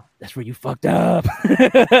 That's where you fucked up.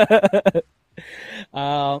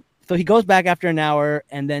 So he goes back after an hour,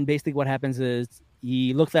 and then basically what happens is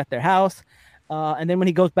he looks at their house, and then when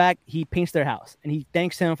he goes back, he paints their house, and he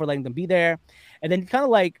thanks him for letting them be there. And then kind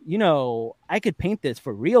of like, I could paint this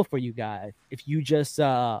for real for you guys if you just,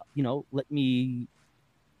 let me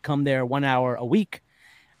come there 1 hour a week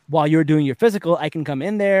while you're doing your physical. I can come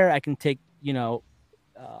in there. I can take,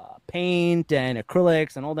 paint and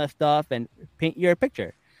acrylics and all that stuff and paint your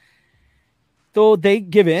picture. So they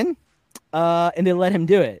give in, and they let him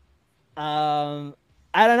do it. I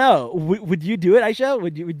don't know. Would you do it, Aisha?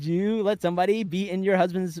 Would you let somebody be in your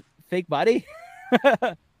husband's fake body?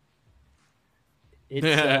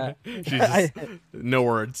 It's She's just no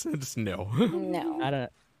words, just no. No. I don't know.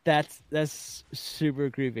 That's super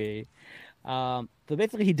creepy. So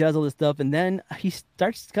basically he does all this stuff and then he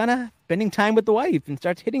starts kind of spending time with the wife and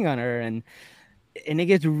starts hitting on her and it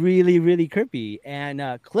gets really, really creepy. And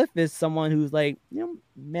Cliff is someone who's like,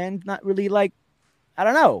 man's not really like, I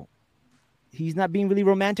don't know. He's not being really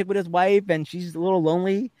romantic with his wife and she's a little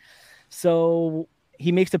lonely. So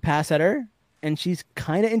he makes a pass at her and she's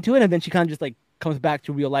kind of into it. And then she kind of just like comes back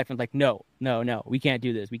to real life and like, no, we can't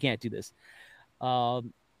do this. We can't do this.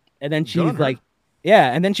 And then she's like,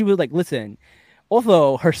 yeah. And then she was like, listen,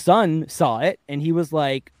 although her son saw it and he was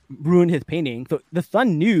like, ruined his painting. So the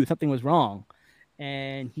son knew something was wrong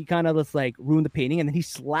and he kind of just like ruined the painting. And then he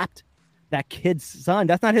slapped that kid's son.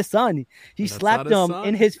 That's not his son. He slapped him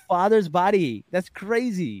in his father's body. That's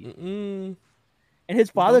crazy. Mm-mm. And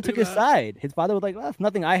his father took his side. His father was like, well, that's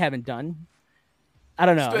nothing I haven't done. I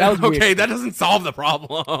don't know. That was okay. weird. That doesn't solve the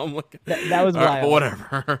problem. That was wild. But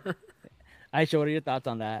whatever. Aisha, what are your thoughts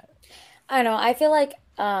on that? I don't know. I feel like,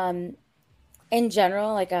 in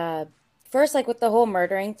general, like, first, like with the whole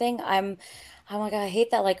murdering thing, oh my God, I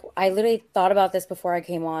hate that. Like, I literally thought about this before I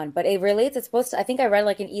came on, but it relates. It's supposed to, I think I read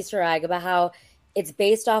like an Easter egg about how it's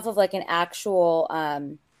based off of like an actual,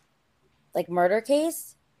 like murder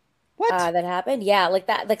case. What? That happened. Yeah. Like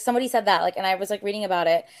that, like somebody said that, like, and I was like reading about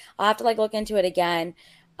it. I'll have to like look into it again.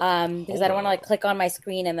 Because I don't want to like click on my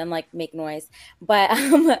screen and then like make noise. But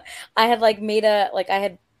I had like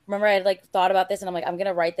remember I had like thought about this and I'm like, I'm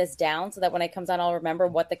gonna write this down so that when it comes on, I'll remember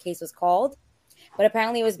what the case was called. But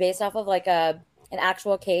apparently it was based off of like an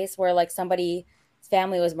actual case where like somebody's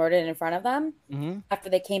family was murdered in front of them after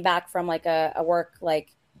they came back from like a work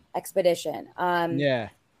like expedition. Yeah.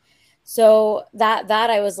 So that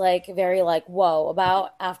I was like very like whoa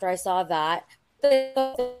about after I saw that.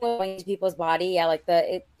 Going to people's body, yeah, like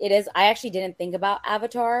it is. I actually didn't think about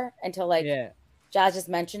Avatar until like Jazz just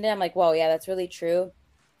mentioned it. I'm like, whoa, yeah, that's really true.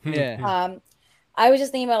 Yeah. I was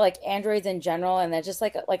just thinking about like androids in general, and then just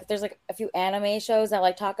like there's like a few anime shows that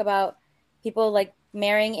like talk about people like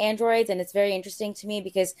marrying androids, and it's very interesting to me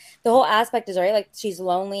because the whole aspect is right, like she's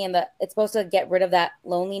lonely, and it's supposed to get rid of that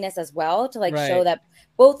loneliness as well to like show that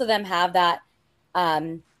both of them have that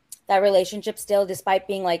that relationship still, despite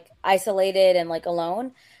being like isolated and like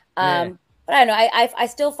alone. But I don't know. I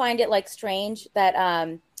still find it like strange that,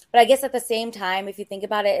 but I guess at the same time, if you think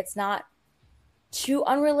about it, it's not too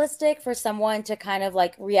unrealistic for someone to kind of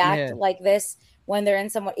like react like this when they're in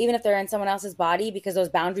someone, even if they're in someone else's body, because those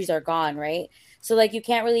boundaries are gone. Right. So like, you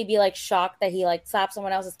can't really be like shocked that he like slapped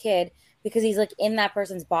someone else's kid because he's like in that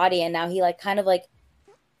person's body. And now he like kind of like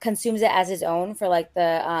consumes it as his own for like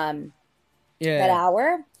the, that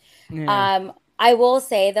hour. Yeah. I will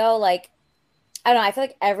say though, like, I don't know, I feel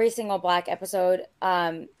like every single Black episode,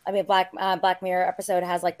 Black Mirror episode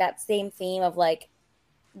has like that same theme of like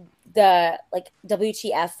the like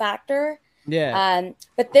WTF factor. Yeah.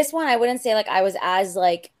 But this one, I wouldn't say like I was as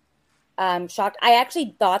like shocked. I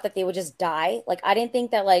actually thought that they would just die. Like I didn't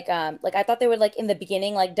think that like I thought they would like in the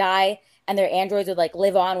beginning like die and their androids would like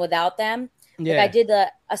live on without them. Yeah. Like I did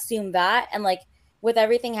assume that, and like with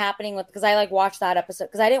everything happening because I like watched that episode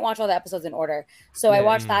because I didn't watch all the episodes in order. So I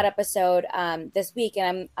watched that episode this week,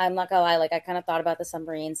 and I'm not gonna lie, like I kind of thought about the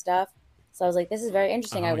submarine stuff. So I was like, this is very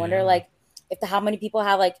interesting. I wonder like how many people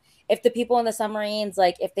have like, if the people in the submarines,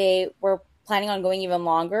 like if they were planning on going even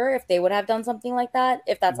longer, if they would have done something like that,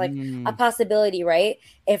 if that's like a possibility, right?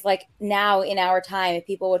 If like now in our time, if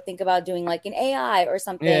people would think about doing like an AI or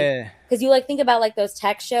something, because you like think about like those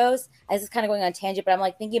tech shows. I was just kind of going on a tangent, but I'm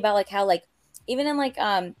like thinking about like how like even in like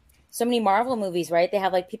so many Marvel movies, right? They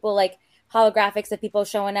have like people like holographics of people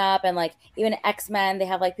showing up, and like even X-Men, they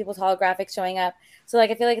have like people's holographics showing up. So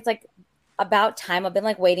like I feel like it's like about time. I've been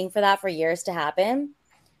like waiting for that for years to happen.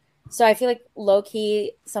 So I feel like low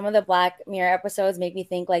key, some of the Black Mirror episodes make me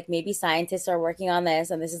think like maybe scientists are working on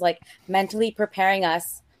this, and this is like mentally preparing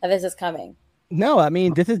us that this is coming. No, I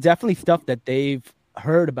mean, this is definitely stuff that they've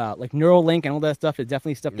heard about, like Neuralink and all that stuff is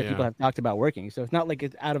definitely stuff that people have talked about working. So it's not like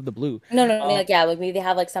it's out of the blue. No, I mean, like like maybe they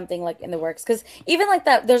have like something like in the works, because even like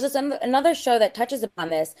that, there's this another show that touches upon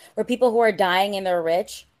this where people who are dying and they're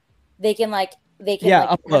rich, they can like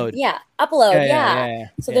upload.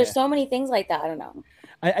 So there's so many things like that. I don't know.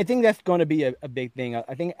 I think that's going to be a big thing.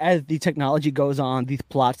 I think as the technology goes on, these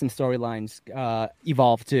plots and storylines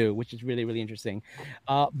evolve too, which is really, really interesting.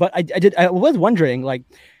 But I was wondering, like,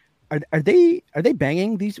 are they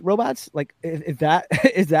banging these robots? Like, is that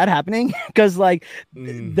happening? Because like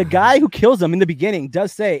the guy who kills them in the beginning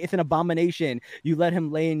does say it's an abomination. You let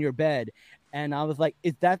him lay in your bed, and I was like,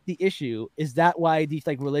 is that the issue? Is that why these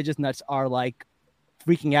like religious nuts are like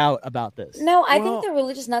freaking out about this. No, I think the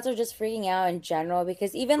religious nuts are just freaking out in general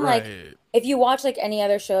because even like if you watch like any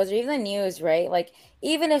other shows or even the news, right? Like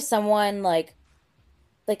even if someone like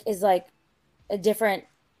is like a different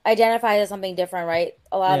identifies as something different, right?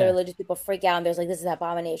 A lot of the religious people freak out and there's like this is an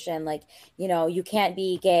abomination, like, you know, you can't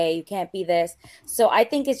be gay, you can't be this. So I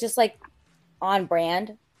think it's just like on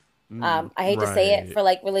brand. I hate to say it for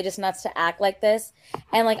like religious nuts to act like this.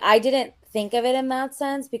 And like I didn't think of it in that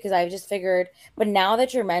sense because I just figured, but now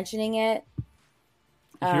that you're mentioning it,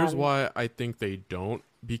 here's why I think they don't,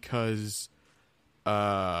 because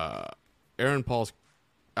Aaron Paul's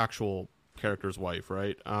actual character's wife,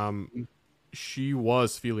 right? She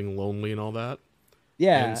was feeling lonely and all that.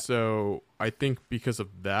 Yeah. And so I think because of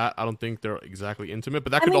that, I don't think they're exactly intimate,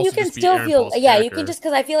 but that could also just be Aaron Paul's character. You can just,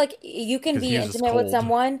 because I feel like you can be intimate with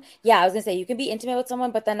someone. Yeah, I was going to say, you can be intimate with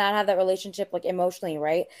someone, but then not have that relationship like emotionally,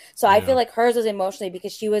 right? So I feel like hers was emotionally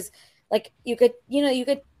because she was like, you could,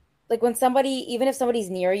 like when somebody, even if somebody's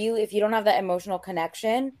near you, if you don't have that emotional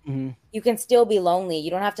connection, you can still be lonely. You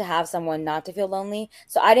don't have to have someone not to feel lonely.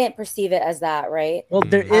 So I didn't perceive it as that, right? Well,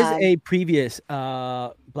 there is a previous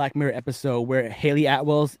Black Mirror episode where Haley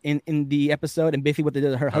Atwell's in the episode, and basically what they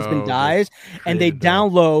did, her husband dies, and they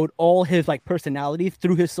download all his like personalities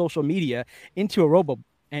through his social media into a robo,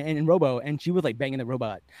 and she was like banging the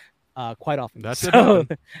robot. Quite often.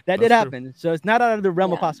 That did happen. So it's not out of the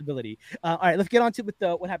realm of possibility. All right, let's get on to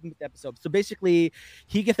what happened with the episode. So basically,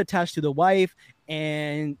 he gets attached to the wife,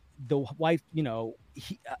 and the wife,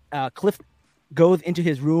 Cliff goes into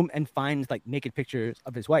his room and finds like naked pictures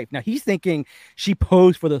of his wife. Now he's thinking she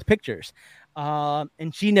posed for those pictures,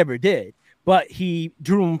 and she never did. But he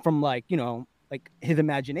drew them from like his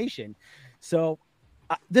imagination. So.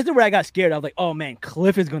 This is where I got scared. I was like, oh man,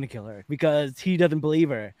 Cliff is going to kill her because he doesn't believe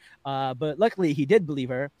her. But luckily he did believe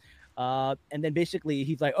her. And then basically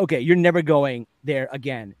he's like, okay, you're never going there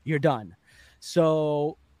again. You're done.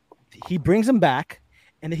 So he brings him back,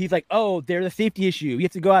 and then he's like, oh, there's a safety issue. You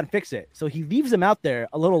have to go out and fix it. So he leaves him out there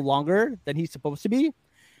a little longer than he's supposed to be.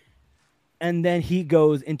 And then he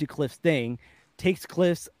goes into Cliff's thing, takes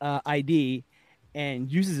Cliff's ID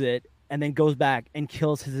and uses it, and then goes back and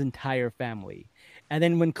kills his entire family. And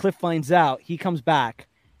then when Cliff finds out, he comes back,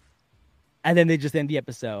 and then they just end the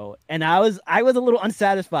episode. And I was a little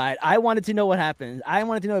unsatisfied. I wanted to know what happens. I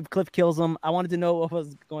wanted to know if Cliff kills him. I wanted to know what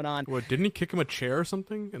was going on. What, didn't he kick him a chair or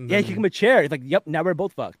something? And he kicked him a chair. He's like, yep, now we're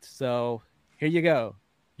both fucked. So here you go.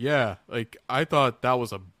 Yeah, like I thought that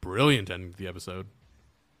was a brilliant ending to the episode.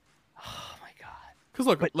 Oh my god! Because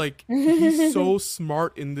look, he's so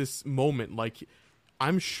smart in this moment. Like,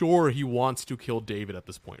 I'm sure he wants to kill David at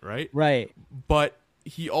this point, right? Right. But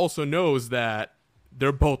he also knows that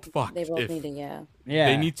they're both fucked. They both need to, yeah.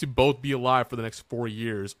 They need to both be alive for the next 4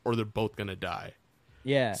 years, or they're both gonna die.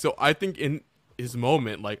 Yeah. So I think in his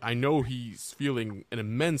moment, like, I know he's feeling an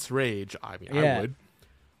immense rage. I mean, I would.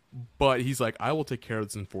 But he's like, I will take care of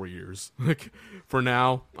this in 4 years. Like, for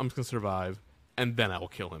now, I'm just gonna survive, and then I will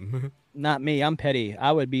kill him. Not me. I'm petty.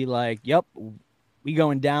 I would be like, yep. We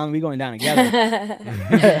going down together.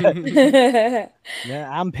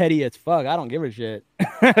 Yeah, I'm petty as fuck. I don't give a shit.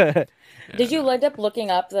 Did you end up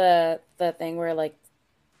looking up the thing where like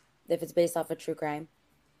if it's based off a true crime?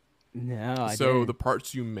 No, I So didn't. the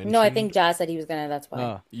parts you mentioned. No, I think Jazz said he was gonna. That's why.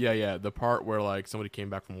 Oh. Yeah. The part where like somebody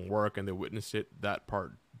came back from work and they witnessed it. That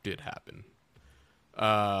part did happen.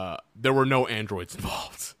 There were no androids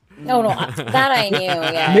involved. No, that I knew.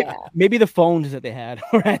 Yeah. Maybe the phones that they had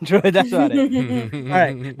were Android. That's about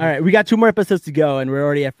it. All right. We got 2 more episodes to go, and we're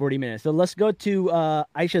already at 40 minutes. So let's go to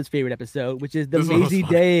Aisha's favorite episode, which is the Maisie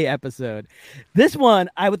Day episode. This one,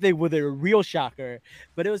 I would think, was a real shocker,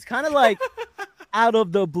 but it was kind of like out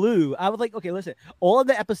of the blue. I was like, okay, listen, all of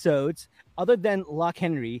the episodes, other than Lock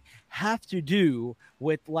Henry, have to do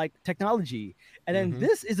with like technology. And then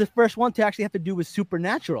this is the first one to actually have to do with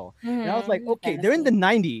supernatural. And I was like, okay, they're in the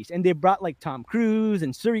 90s, and they brought like Tom Cruise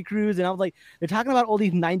and Suri Cruise, and I was like, they're talking about all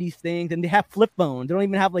these 90s things, and they have flip phones. They don't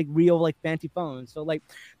even have like real like fancy phones. So like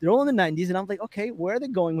they're all in the 90s, and I was like, okay, where are they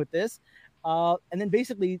going with this? And then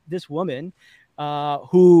basically this woman,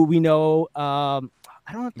 who we know, I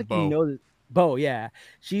don't think we know this. Bo, yeah.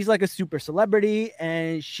 She's like a super celebrity,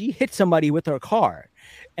 and she hit somebody with her car.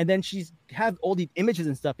 And then she's have all these images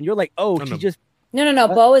and stuff, and you're like, oh, she just... No.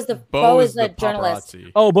 Bo is the journalist.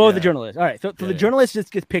 Oh, Bo is the journalist. All right. So the journalist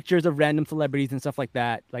just gets pictures of random celebrities and stuff like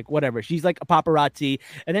that. Like, whatever. She's like a paparazzi.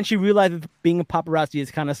 And then she realizes being a paparazzi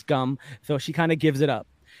is kind of scum. So she kind of gives it up.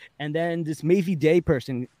 And then this Maisie Day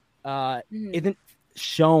person isn't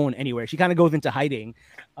shown anywhere. She kind of goes into hiding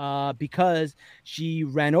because she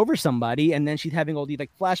ran over somebody, and then she's having all these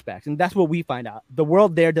like flashbacks, and that's what we find out. The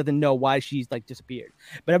world there doesn't know why she's like disappeared,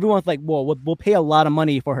 but everyone's like, well, we'll pay a lot of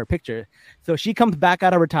money for her picture. So she comes back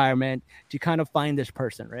out of retirement to kind of find this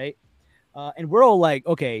person, right? And we're all like,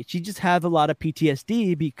 okay, she just has a lot of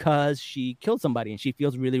PTSD because she killed somebody and she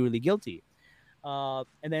feels really, really guilty. And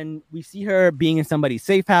then we see her being in somebody's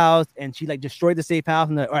safe house, and she like destroyed the safe house,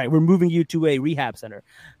 and all right, we're moving you to a rehab center.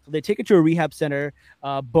 So they take her to a rehab center.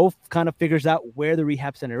 Both kind of figures out where the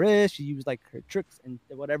rehab center is. She used like her tricks and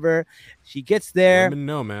whatever. She gets there. Women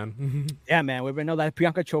know, man. Yeah, man. Women know that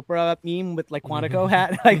Priyanka Chopra meme with like Quantico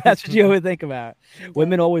hat. Like that's what you always think about.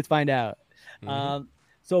 Women always find out.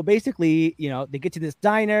 So basically, you know, they get to this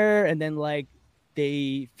diner, and then like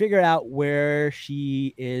they figure out where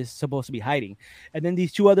she is supposed to be hiding. And then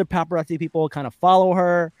these two other paparazzi people kind of follow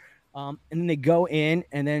her. And then they go in,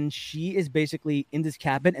 and then she is basically in this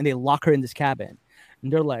cabin, and they lock her in this cabin.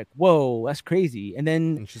 And they're like, whoa, that's crazy. And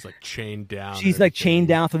then she's like chained down. She's like chained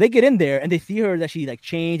down. So they get in there, and they see her that she like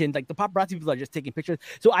changed, and like the paparazzi people are just taking pictures.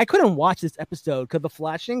 So I couldn't watch this episode because the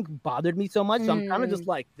flashing bothered me so much. So I'm kind of just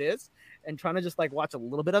like this and trying to just like watch a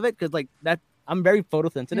little bit of it because like that I'm very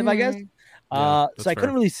photosensitive, I guess. So I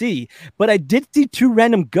couldn't really see, but I did see two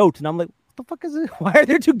random goats, and I'm like, what the fuck is it? Why are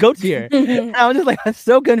there two goats here? And I was just like, I'm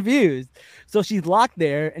so confused. So she's locked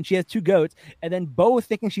there, and she has two goats, and then Bo is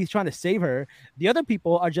thinking she's trying to save her. The other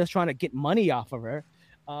people are just trying to get money off of her,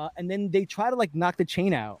 and then they try to like knock the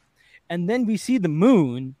chain out, and then we see the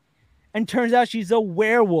moon. And turns out she's a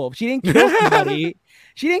werewolf. She didn't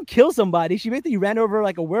kill somebody. She basically ran over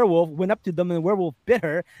like a werewolf, went up to them, and the werewolf bit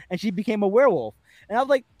her, and she became a werewolf. And I was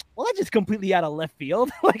like, well, that's just completely out of left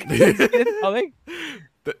field. Like, this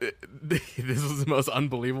was the most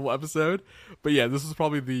unbelievable episode. But yeah, this was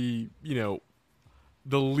probably the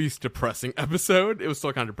least depressing episode. It was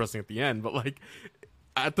still kind of depressing at the end, but like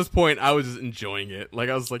at this point, I was just enjoying it. Like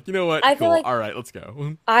I was like, you know what? Cool. Like, all right, let's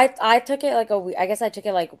go. I took it like I guess I took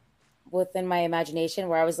it like within my imagination,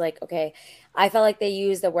 where I was like, okay, I felt like they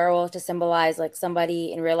used the werewolf to symbolize like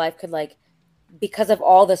somebody in real life could like, because of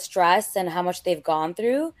all the stress and how much they've gone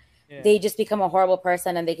through, they just become a horrible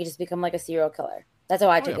person, and they could just become like a serial killer. That's how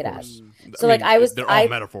I took it as. So they're all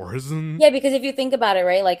metaphors. Yeah, because if you think about it,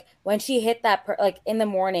 right, like when she hit that like in the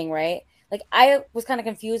morning, right, like I was kind of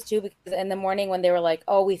confused too, because in the morning when they were like,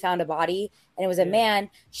 oh, we found a body and it was a man,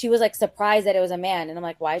 she was like surprised that it was a man, and I'm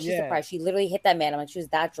like, why is she surprised? She literally hit that man. I'm like, she was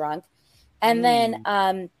that drunk. And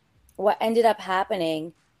then what ended up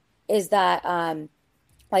happening is that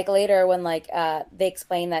like later when like they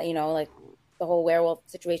explain that, you know, like the whole werewolf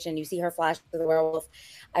situation, you see her flash to the werewolf,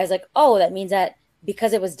 I was like, oh, that means that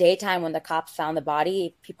because it was daytime when the cops found the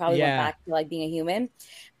body, he probably went back to like being a human.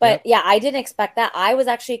 But yeah, I didn't expect that. I was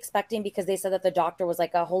actually expecting, because they said that the doctor was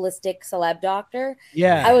like a holistic celeb doctor.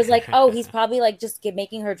 Yeah. I was like, oh, he's probably like just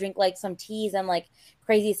making her drink like some teas and like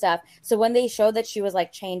crazy stuff. So when they showed that she was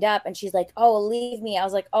like chained up and she's like, oh, leave me, I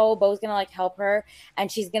was like, oh, Bo's gonna like help her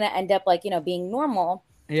and she's gonna end up like, you know, being normal.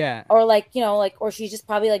 Yeah. Or like, you know, like, or she's just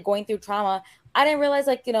probably like going through trauma. I didn't realize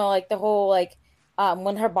like, you know, like the whole like,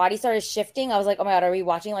 when her body started shifting, I was like, oh my God, are we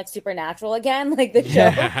watching like Supernatural again? Like the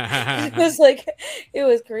show. It was like, it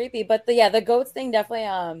was creepy. But the goats thing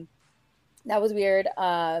definitely, that was weird.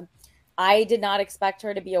 I did not expect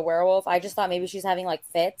her to be a werewolf. I just thought maybe she's having like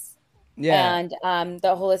fits. Yeah. And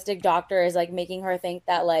the holistic doctor is like making her think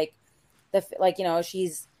that like, you know,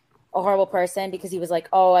 she's a horrible person because he was like,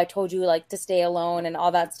 oh, I told you like to stay alone and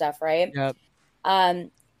all that stuff. Right. Yep.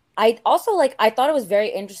 I also I thought it was very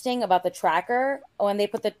interesting about the tracker when they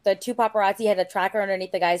put the two paparazzi had a tracker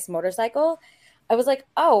underneath the guy's motorcycle. I was like,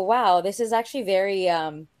 oh wow, this is actually very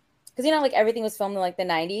because you know like everything was filmed in like the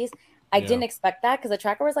 90s. I didn't expect that because the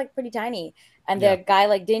tracker was like pretty tiny, and the guy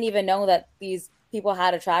like didn't even know that these people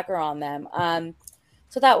had a tracker on them.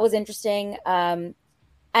 So that was interesting. And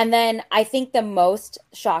then I think the most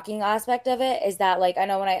shocking aspect of it is that like I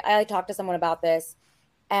know when I talked to someone about this.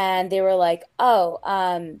 And they were like, oh,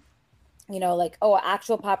 you know, like, oh,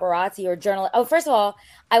 actual paparazzi or journalist. Oh, first of all,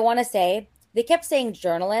 I want to say they kept saying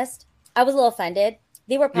journalist. I was a little offended.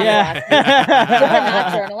 They were paparazzi. They were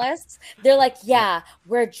not journalists. They're like, yeah,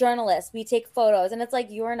 we're journalists. We take photos. And it's like,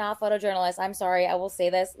 you are not photojournalists. I'm sorry. I will say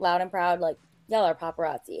this loud and proud. Like, y'all are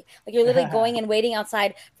paparazzi. Like, you're literally going and waiting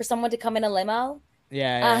outside for someone to come in a limo.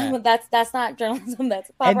 Yeah. That's not journalism. That's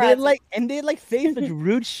paparazzi. And they say such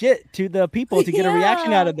rude shit to the people to get a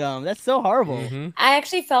reaction out of them. That's so horrible. Mm-hmm. I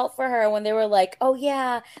actually felt for her when they were like, "Oh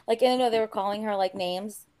yeah," like I know they were calling her like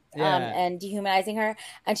names. and dehumanizing her.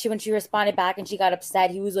 And when she responded back and she got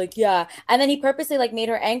upset, he was like, yeah. And then he purposely like made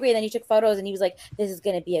her angry. And then he took photos and he was like, this is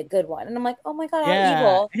going to be a good one. And I'm like, oh my God, how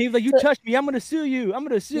evil. And he was like, you touched me. I'm going to sue you. I'm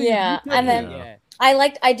going to sue you. Yeah. And then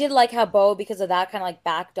I did like how Bo, because of that, kind of like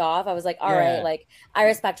backed off. I was like, all right, like I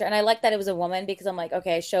respect her. And I like that it was a woman because I'm like,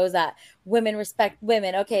 okay, it shows that women respect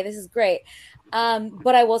women. Okay, this is great.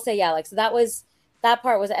 But I will say, like, so that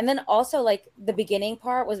part was, and then also like the beginning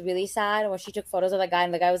part was really sad when she took photos of the guy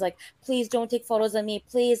and the guy was like, please don't take photos of me.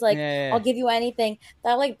 Please, like, I'll give you anything.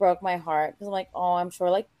 That like broke my heart because I'm like, oh, I'm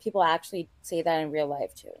sure like people actually say that in real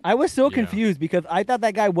life too. I was so confused because I thought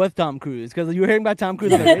that guy was Tom Cruise because you were hearing about Tom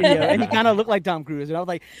Cruise on the video and he kind of looked like Tom Cruise. And I was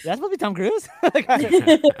like, that's supposed to be Tom Cruise? Like,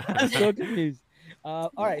 I was so confused.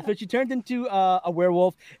 All right. So she turns into a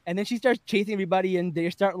werewolf and then she starts chasing everybody and they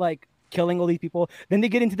start like killing all these people. Then they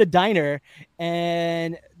get into the diner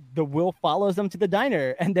and the wolf follows them to the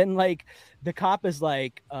diner. And then like the cop is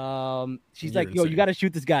like, she's like, yo, you got to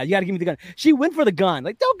shoot this guy. You got to give me the gun. She went for the gun.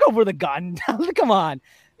 Like, don't go for the gun. Come on.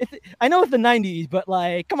 I know it's the 90s, but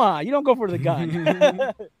like, come on, you don't go for the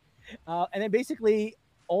gun. And then basically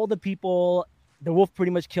all the people, the wolf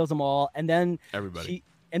pretty much kills them all. And then everybody.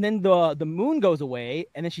 And then the moon goes away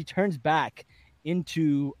and then she turns back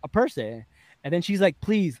into a person. And then she's like,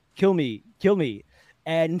 please kill me.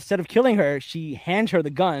 And instead of killing her, she hands her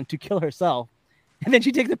the gun to kill herself. And then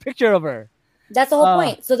she takes a picture of her. That's the whole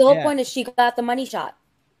point. So the whole point is she got the money shot.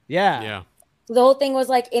 Yeah. So the whole thing was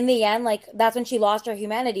like, in the end, like that's when she lost her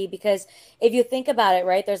humanity. Because if you think about it,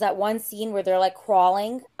 right, there's that one scene where they're like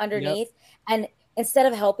crawling underneath. And instead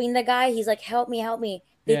of helping the guy, he's like, help me.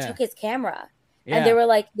 They took his camera. And they were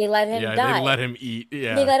like, they let him die. They let him eat.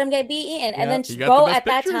 Yeah. They let him get eaten. And then Bo at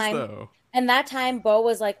that time... Though. And that time, Bo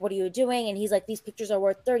was like, what are you doing? And he's like, these pictures are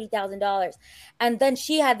worth $30,000. And then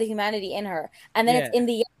she had the humanity in her. And then it's in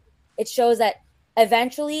the end, it shows that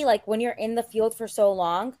eventually, like when you're in the field for so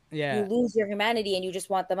long, you lose your humanity and you just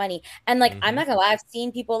want the money. And like, I'm not gonna lie, I've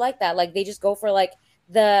seen people like that. Like they just go for like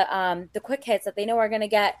the quick hits that they know are gonna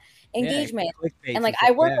get engagement. And like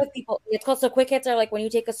I work with people. It's called, so quick hits are like when you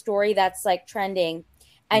take a story that's like trending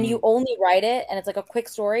and you only write it and it's like a quick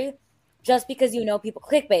story. Just because people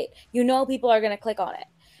clickbait, people are going to click on it.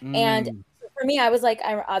 And for me, I was like,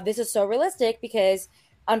 this is so realistic because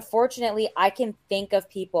unfortunately, I can think of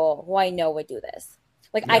people who I know would do this.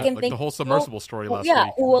 Like I can think the whole submersible story last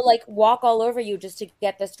week. Who will like walk all over you just to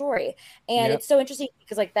get the story. And it's so interesting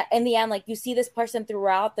because like that in the end, like you see this person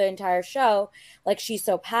throughout the entire show, like she's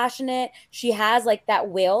so passionate. She has like that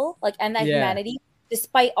will, like, and that humanity,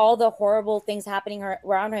 despite all the horrible things happening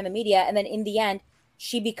around her in the media. And then in the end,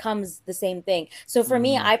 she becomes the same thing. So for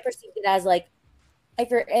me, I perceived it as like, if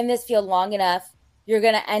you're in this field long enough, you're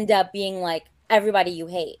going to end up being like everybody you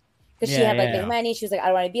hate. Because she had like the money. She was like, I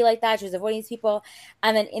don't want to be like that. She was avoiding these people.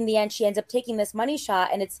 And then in the end, she ends up taking this money shot.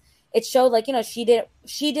 And it showed like, she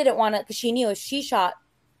didn't want to, because she knew if she shot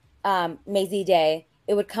Maisie Day,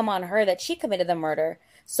 it would come on her that she committed the murder.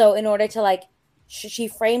 So in order to like, she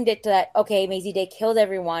framed it to that, okay, Maisie Day killed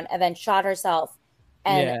everyone and then shot herself.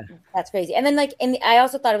 And that's crazy. And then like I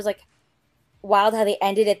also thought it was like wild how they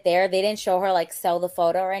ended it there. They didn't show her like sell the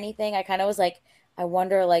photo or anything. I kind of was like, I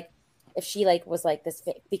wonder like if she like was like this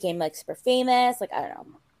became like super famous. Like I don't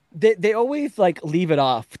know. They always like leave it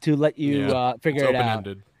off to let you figure it out.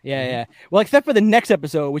 Yeah. Well, except for the next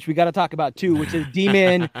episode, which we got to talk about too, which is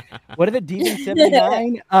Demon. What is it? Demon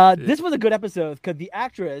 79. This was a good episode because the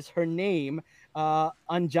actress, her name.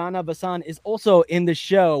 Anjana Vasan is also in the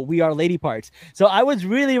show We Are Lady Parts. So I was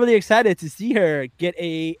really, really excited to see her get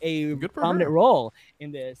a prominent role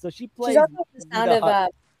in this. So she plays. She's also the sound of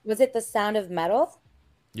was it The Sound of Metal?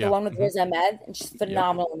 Yeah. The one with Riz Ahmed, and she's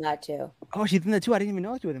phenomenal in that too. Oh, she's in that too. I didn't even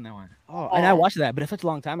know she was in that one. Oh, and I watched that, but it's such a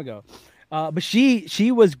long time ago. But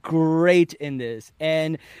she was great in this.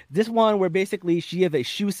 And this one where basically she is a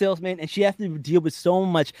shoe salesman and she has to deal with so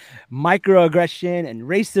much microaggression and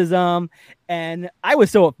racism. And I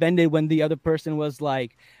was so offended when the other person was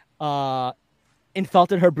like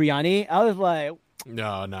insulted her biryani. I was like,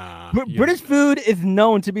 no, nah. British food is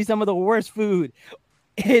known to be some of the worst food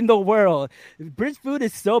in the world. British food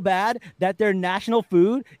is so bad that their national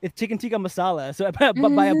food is chicken tikka masala, so but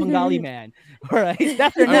by a Bengali man. All right,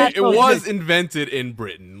 that's their national. It was invented in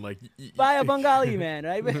Britain, like by a Bengali man,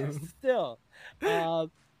 right? But still,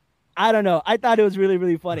 I don't know. I thought it was really,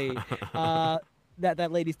 really funny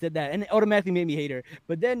that lady did that, and it automatically made me hate her.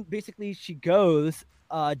 But then basically she goes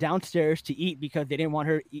downstairs to eat because they didn't want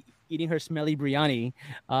her eating her smelly biryani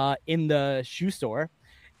in the shoe store.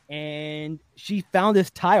 And she found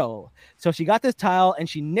this tile. So she got this tile and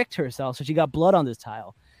she nicked herself. So she got blood on this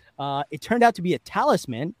tile. It turned out to be a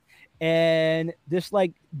talisman. and this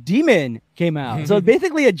like demon came out. So it's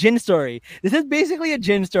basically a jinn story. This is basically a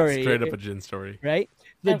jinn story. Straight up a jinn story, right?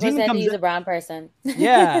 The demon comes. He's a brown person.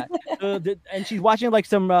 Yeah, and she's watching like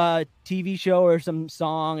some TV show or some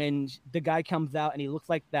song, and the guy comes out and he looks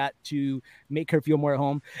like that to make her feel more at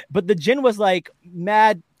home. But the jinn was like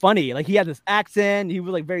mad funny. Like he had this accent. He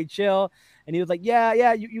was like very chill. And he was like,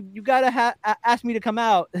 yeah, you gotta ask me to come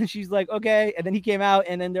out. And she's like, okay. And then he came out,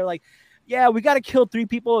 and then they're like, yeah, we gotta kill 3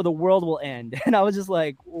 people or the world will end. And I was just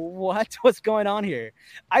like, what's going on here?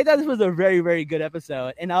 I thought this was a very, very good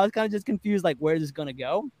episode. And I was kind of just confused, like, where is this gonna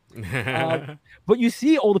go? But you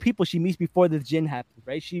see all the people she meets before the jinn happens,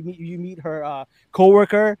 right? You meet her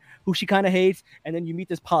coworker who she kind of hates. And then you meet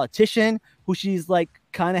this politician who she's like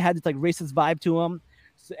kind of had this like racist vibe to him.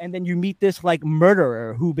 And then you meet this like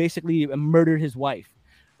murderer who basically murdered his wife,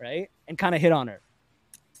 right? And kind of hit on her.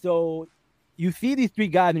 So you see these 3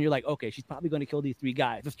 guys and you're like, okay, she's probably going to kill these 3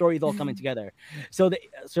 guys. The story is all coming together. So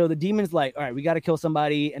the demon's like, all right, we got to kill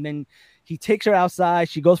somebody. And then he takes her outside.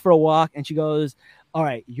 She goes for a walk and she goes, all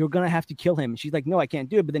right, you're going to have to kill him. And she's like, no, I can't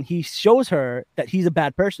do it. But then he shows her that he's a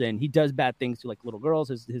bad person. He does bad things to like little girls,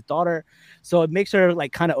 his daughter. So it makes her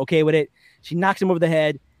like kind of okay with it. She knocks him over the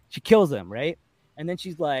head. She kills him, right? And then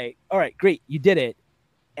she's like, all right, great, you did it.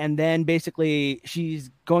 And then basically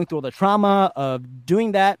she's going through all the trauma of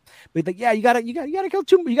doing that. But he's like, yeah, you gotta kill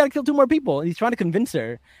 2 more people. And he's trying to convince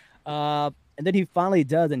her. And then he finally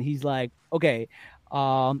does, and he's like, okay,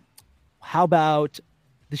 how about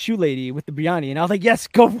the shoe lady with the biryani? And I was like, yes,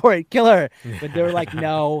 go for it, kill her. But they were like,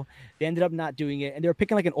 no. They ended up not doing it, and they were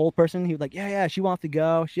picking like an old person. He was like, yeah, she wants to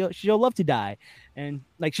go. She'll love to die, and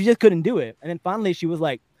like she just couldn't do it. And then finally she was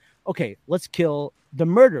like, okay, let's kill the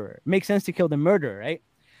murderer. Makes sense to kill the murderer, right?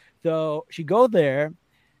 So she goes there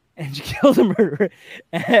and she kills the murderer.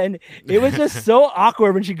 And it was just so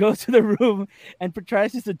awkward when she goes to the room and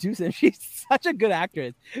tries to seduce him. She's such a good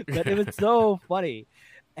actress, but it was so funny.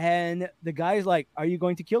 And the guy's like, are you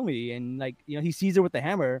going to kill me? And like, you know, he sees her with the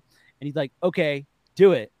hammer and he's like, okay,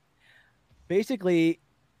 do it. Basically,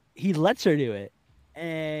 he lets her do it.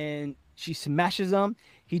 And she smashes him.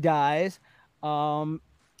 He dies. And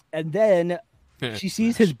then she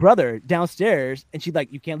sees his brother downstairs, and she's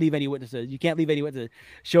like, you can't leave any witnesses. You can't leave any witnesses.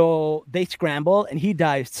 So they scramble, and he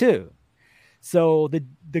dies too. So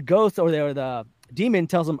the ghost or the demon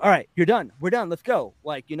tells him, all right, you're done. We're done. Let's go.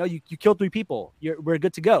 Like, you know, you killed 3 people. We're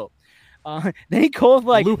good to go. Then he calls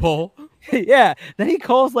like loophole. Yeah. Then he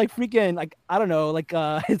calls like freaking like I don't know like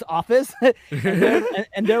his office,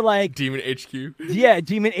 and they're like Demon HQ. Yeah,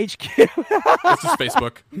 Demon HQ. It's just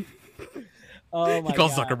Facebook. Oh my He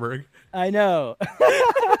calls God. Zuckerberg. I know.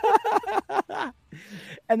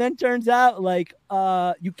 And then turns out like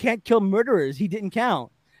you can't kill murderers. He didn't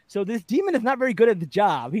count. So this demon is not very good at the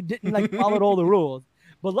job. He didn't like follow all the rules.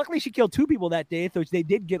 But luckily she killed 2 people that day, so they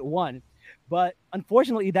did get 1. But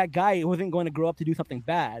unfortunately that guy wasn't going to grow up to do something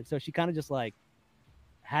bad. So she kind of just like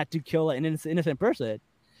had to kill an innocent person.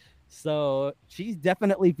 So she's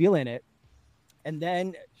definitely feeling it. And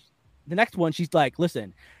then the next one, she's like,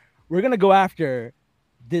 listen, we're going to go after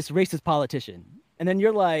this racist politician. And then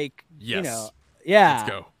you're like, yes. You know, yeah. Let's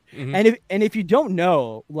go. Mm-hmm. And if you don't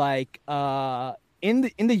know, like in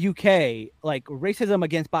the UK, like racism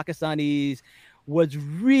against Pakistanis was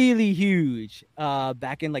really huge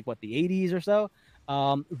back in like what the 80s or so.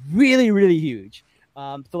 Really, really huge.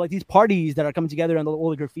 So like these parties that are coming together and all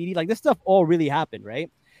the graffiti, like this stuff all really happened, right?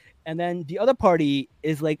 And then the other party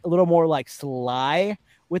is like a little more like sly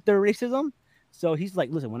with their racism. So he's like,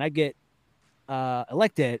 listen, when I get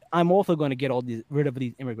elected, I'm also going to get rid of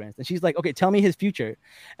these immigrants. And she's like, okay, tell me his future.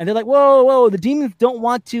 And they're like, whoa, the demons don't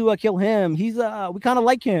want to kill him. He's we kind of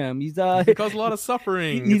like him. He's he caused a lot of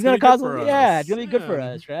suffering. He's gonna cause it's gonna be good for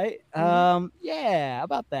us, right? Mm-hmm. Yeah,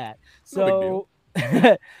 about that. So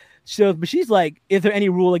but she's like, is there any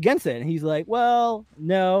rule against it? And he's like, well,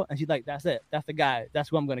 no. And she's like, that's it. That's the guy. That's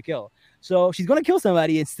who I'm gonna kill. So she's gonna kill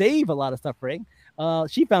somebody and save a lot of suffering.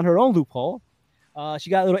 She found her own loophole. She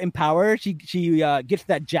got a little empowered. She gets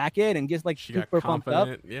that jacket and gets like super pumped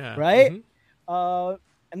up. Yeah. Right. Mm-hmm.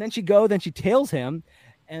 And then she tails him,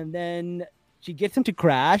 and then she gets him to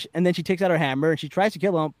crash, and then she takes out her hammer and she tries to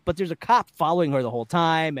kill him, but there's a cop following her the whole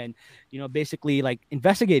time and, you know, basically like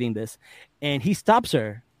investigating this, and he stops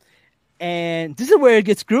her. And this is where it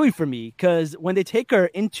gets screwy for me, because when they take her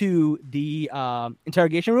into the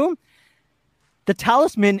interrogation room, the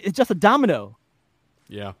talisman is just a domino.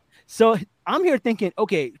 Yeah. So I'm here thinking,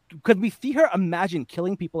 okay, because we see her imagine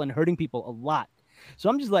killing people and hurting people a lot. So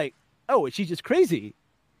I'm just like, oh, is she just crazy?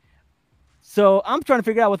 So I'm trying to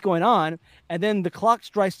figure out what's going on. And then the clock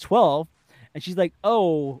strikes 12 and she's like,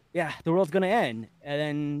 oh, yeah, the world's going to end. And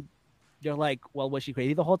then they're like, well, was she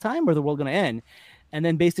crazy the whole time, or the world gonna end? And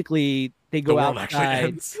then basically they go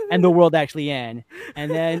outside and the world actually end. And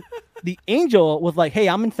then the angel was like, hey,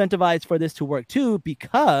 I'm incentivized for this to work too,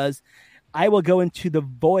 because I will go into the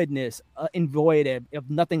voidness, in void of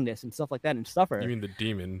nothingness and stuff like that and suffer. You mean the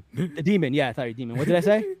demon? The demon, yeah, sorry, demon. What did I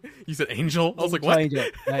say? You said angel? I was like, what? Angel.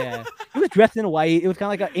 Yeah. He was dressed in white. It was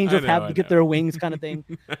kind of like angels have to get their wings kind of thing.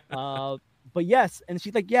 But yes, and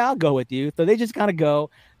she's like, yeah, I'll go with you. So they just kind of go.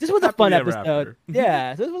 This was a fun episode.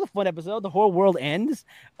 Yeah, so this was a fun episode. The whole world ends.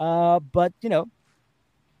 But, you know,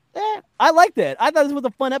 I liked it. I thought this was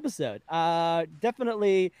a fun episode.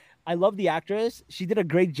 Definitely, I love the actress. She did a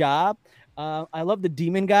great job. I love the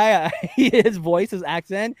demon guy. His voice, his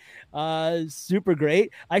accent, super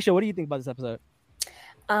great. Aisha, what do you think about this episode?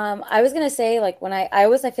 I was gonna say, like, when I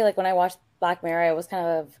feel like when I watched Black Mirror, I always kind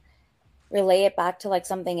of relay it back to like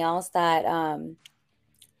something else that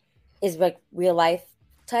is like real life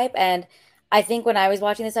type. And I think when I was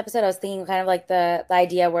watching this episode, I was thinking kind of like the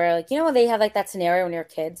idea where, like, you know, when they have like that scenario when you're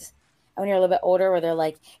kids and when you're a little bit older, where they're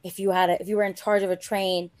like, if you were in charge of a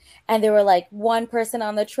train and there were like one person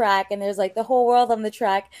on the track and there's like the whole world on the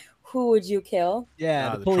track, who would you kill?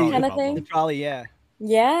 Yeah, the police kind of thing. The trolley, yeah.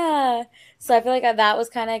 Yeah. So I feel like that was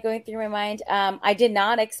kind of going through my mind. I did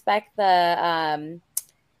not expect the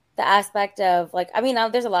aspect of like, I mean,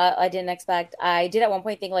 there's a lot I didn't expect. I did at one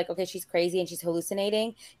point think like, okay, she's crazy and she's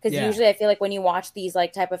hallucinating, because usually I feel like when you watch these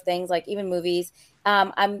like type of things, like even movies,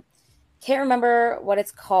 I can't remember what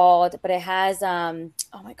it's called, but it has oh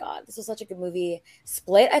my god, this was such a good movie,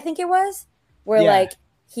 Split, I think it was, where like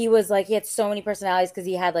he had so many personalities because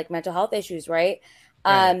he had like mental health issues, right?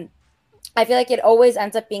 I feel like it always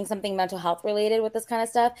ends up being something mental health related with this kind of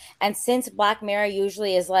stuff. And since Black Mirror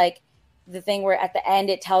usually is like the thing where at the end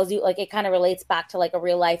it tells you, like, it kind of relates back to like a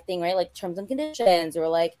real life thing, right? Like terms and conditions, or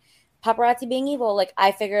like paparazzi being evil. Like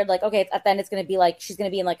I figured like, okay, at the end it's going to be like she's going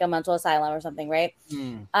to be in like a mental asylum or something, right?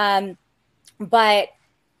 But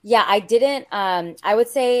yeah, I didn't. I would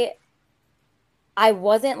say I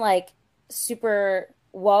wasn't like super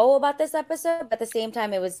whoa about this episode, but at the same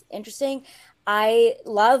time it was interesting. I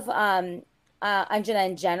love Anjana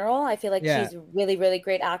in general. I feel like she's a really, really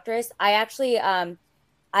great actress. I actually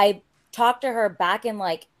I talked to her back in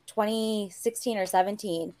like 2016 or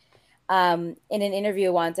 17 in an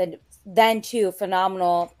interview once, and then too,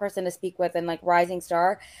 phenomenal person to speak with and like rising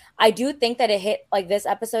star. I do think that it hit, like this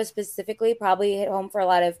episode specifically probably hit home for a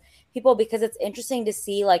lot of people, because it's interesting to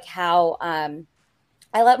see like how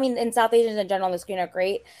I mean, in South Asians in general on the screen are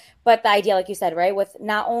great, but the idea, like you said, right, with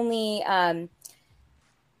not only it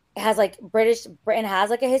has like Britain has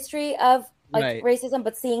like a history of like racism,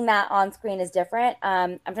 but seeing that on screen is different.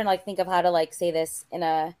 I'm trying to like think of how to like say this in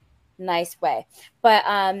a nice way, but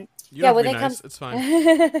when it comes, it's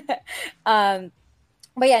fine.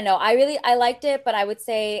 But yeah, no, I liked it, but I would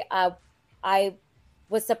say I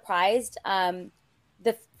was surprised.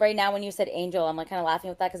 Right now when you said angel, I'm like kind of laughing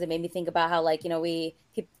with that, because it made me think about how, like, you know,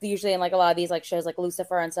 people usually in like a lot of these like shows like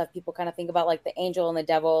Lucifer and stuff, people kind of think about like the angel and the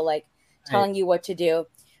devil like telling you what to do.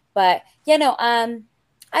 But yeah, no,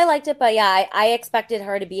 I liked it, but yeah, I expected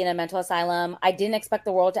her to be in a mental asylum. I didn't expect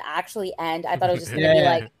the world to actually end. I thought it was just gonna be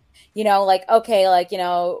like, you know, like, okay, like, you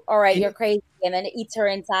know, all right, you're crazy, and then it eats her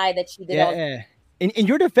inside that she did all. In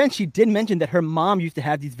your defense, she did mention that her mom used to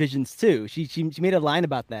have these visions too. She made a line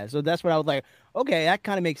about that. So that's what I was like, okay, that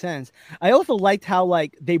kind of makes sense. I also liked how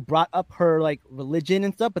like they brought up her like religion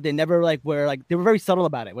and stuff, but they never like were like, they were very subtle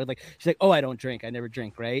about it. Where like she's like, oh, I don't drink, I never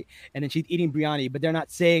drink, right? And then she's eating biryani, but they're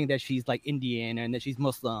not saying that she's like Indian and that she's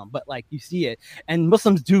Muslim, but like you see it. And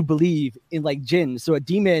Muslims do believe in like jinn, so a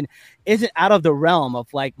demon isn't out of the realm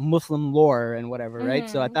of like Muslim lore and whatever, right?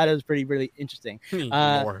 So I thought it was really interesting.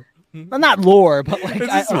 Lore. Well, not lore, but like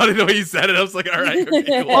it's funny the way you said it. I was like, all right,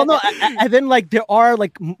 okay, cool. Well, no, and then like there are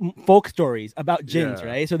like folk stories about jinns,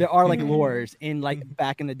 right? So there are like lores in like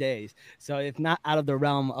back in the days. So it's not out of the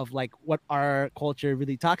realm of like what our culture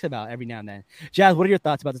really talks about every now and then. Jazz, what are your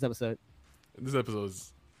thoughts about this episode? This episode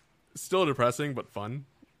is still depressing but fun.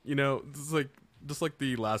 You know, this is like just like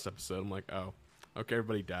the last episode. I'm like, oh, okay,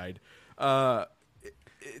 everybody died.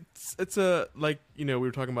 It's a, like, you know, we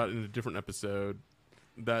were talking about in a different episode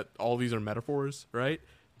that all these are metaphors, right?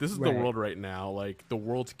 This is the world right now. Like, the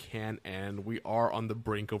world can end. We are on the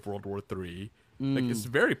brink of World War III. Like, it's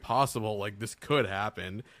very possible, like, this could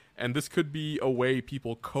happen, and this could be a way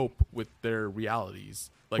people cope with their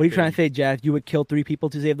realities. Like, what are you trying to say, Jazz? You would kill 3 people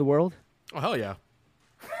to save the world? Oh, hell yeah.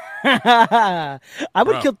 I would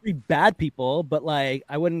Bro. kill 3 bad people, but like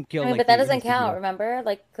I wouldn't kill. I mean, like, but that 3 doesn't innocent count. people. Remember,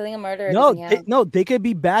 like killing a murderer No, doesn't count. they could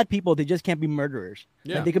be bad people. They just can't be murderers.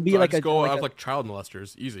 Yeah, Like, they could be so I like just a go like out a- like child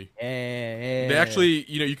molesters, easy. Eh, They actually,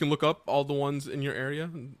 you can look up all the ones in your area,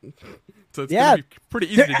 so it's Yeah. gonna be pretty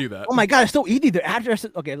easy to do that. Oh my god, it's so easy. Their address.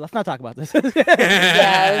 Okay, let's not talk about this. Yeah,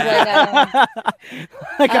 I was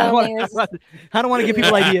Like, I don't think don't want to give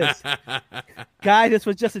people ideas. Guy, this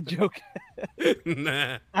was just a joke.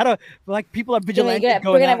 Nah. I don't like people are we're vigilantes gonna,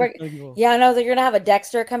 going out we're- and killing people. yeah, no, you're gonna have a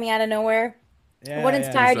Dexter coming out of nowhere. Yeah, What yeah.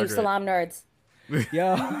 inspired So you, great. Salaam nerds?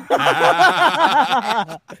 Yo.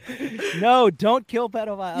 No, don't kill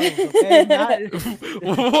pedophiles. Okay?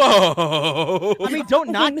 Whoa! I mean, don't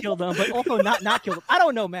not kill them, but also not kill them. I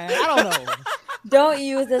don't know, man. I don't know. Don't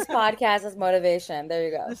use this podcast as motivation. There you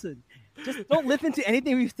go. Listen, just don't listen to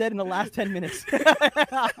anything we've said in the last 10 minutes.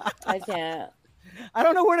 I can't. I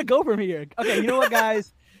don't know where to go from here. Okay, you know what,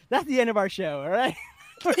 guys? That's the end of our show. All right.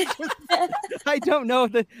 I don't know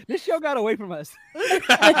if this show got away from us.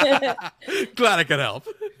 Glad I could help.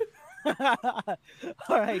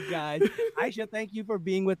 All right, guys. Aisha, thank you for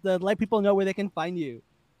being with the. Let people know where they can find you.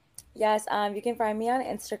 Yes, you can find me on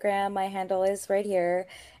Instagram. My handle is right here.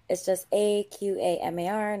 It's just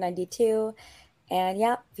AQAMAR92. And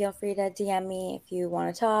yeah, feel free to DM me if you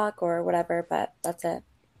want to talk or whatever, but that's it.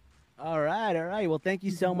 All right. Well, thank you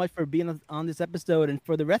so much for being on this episode. And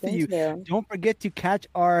for the rest of Thank you, you. don't forget to catch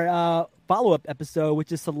our follow-up episode,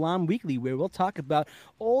 which is Salaam Weekly, where we'll talk about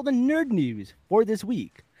all the nerd news for this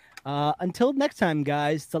week. Until next time,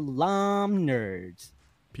 guys, Salaam nerds.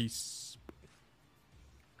 Peace.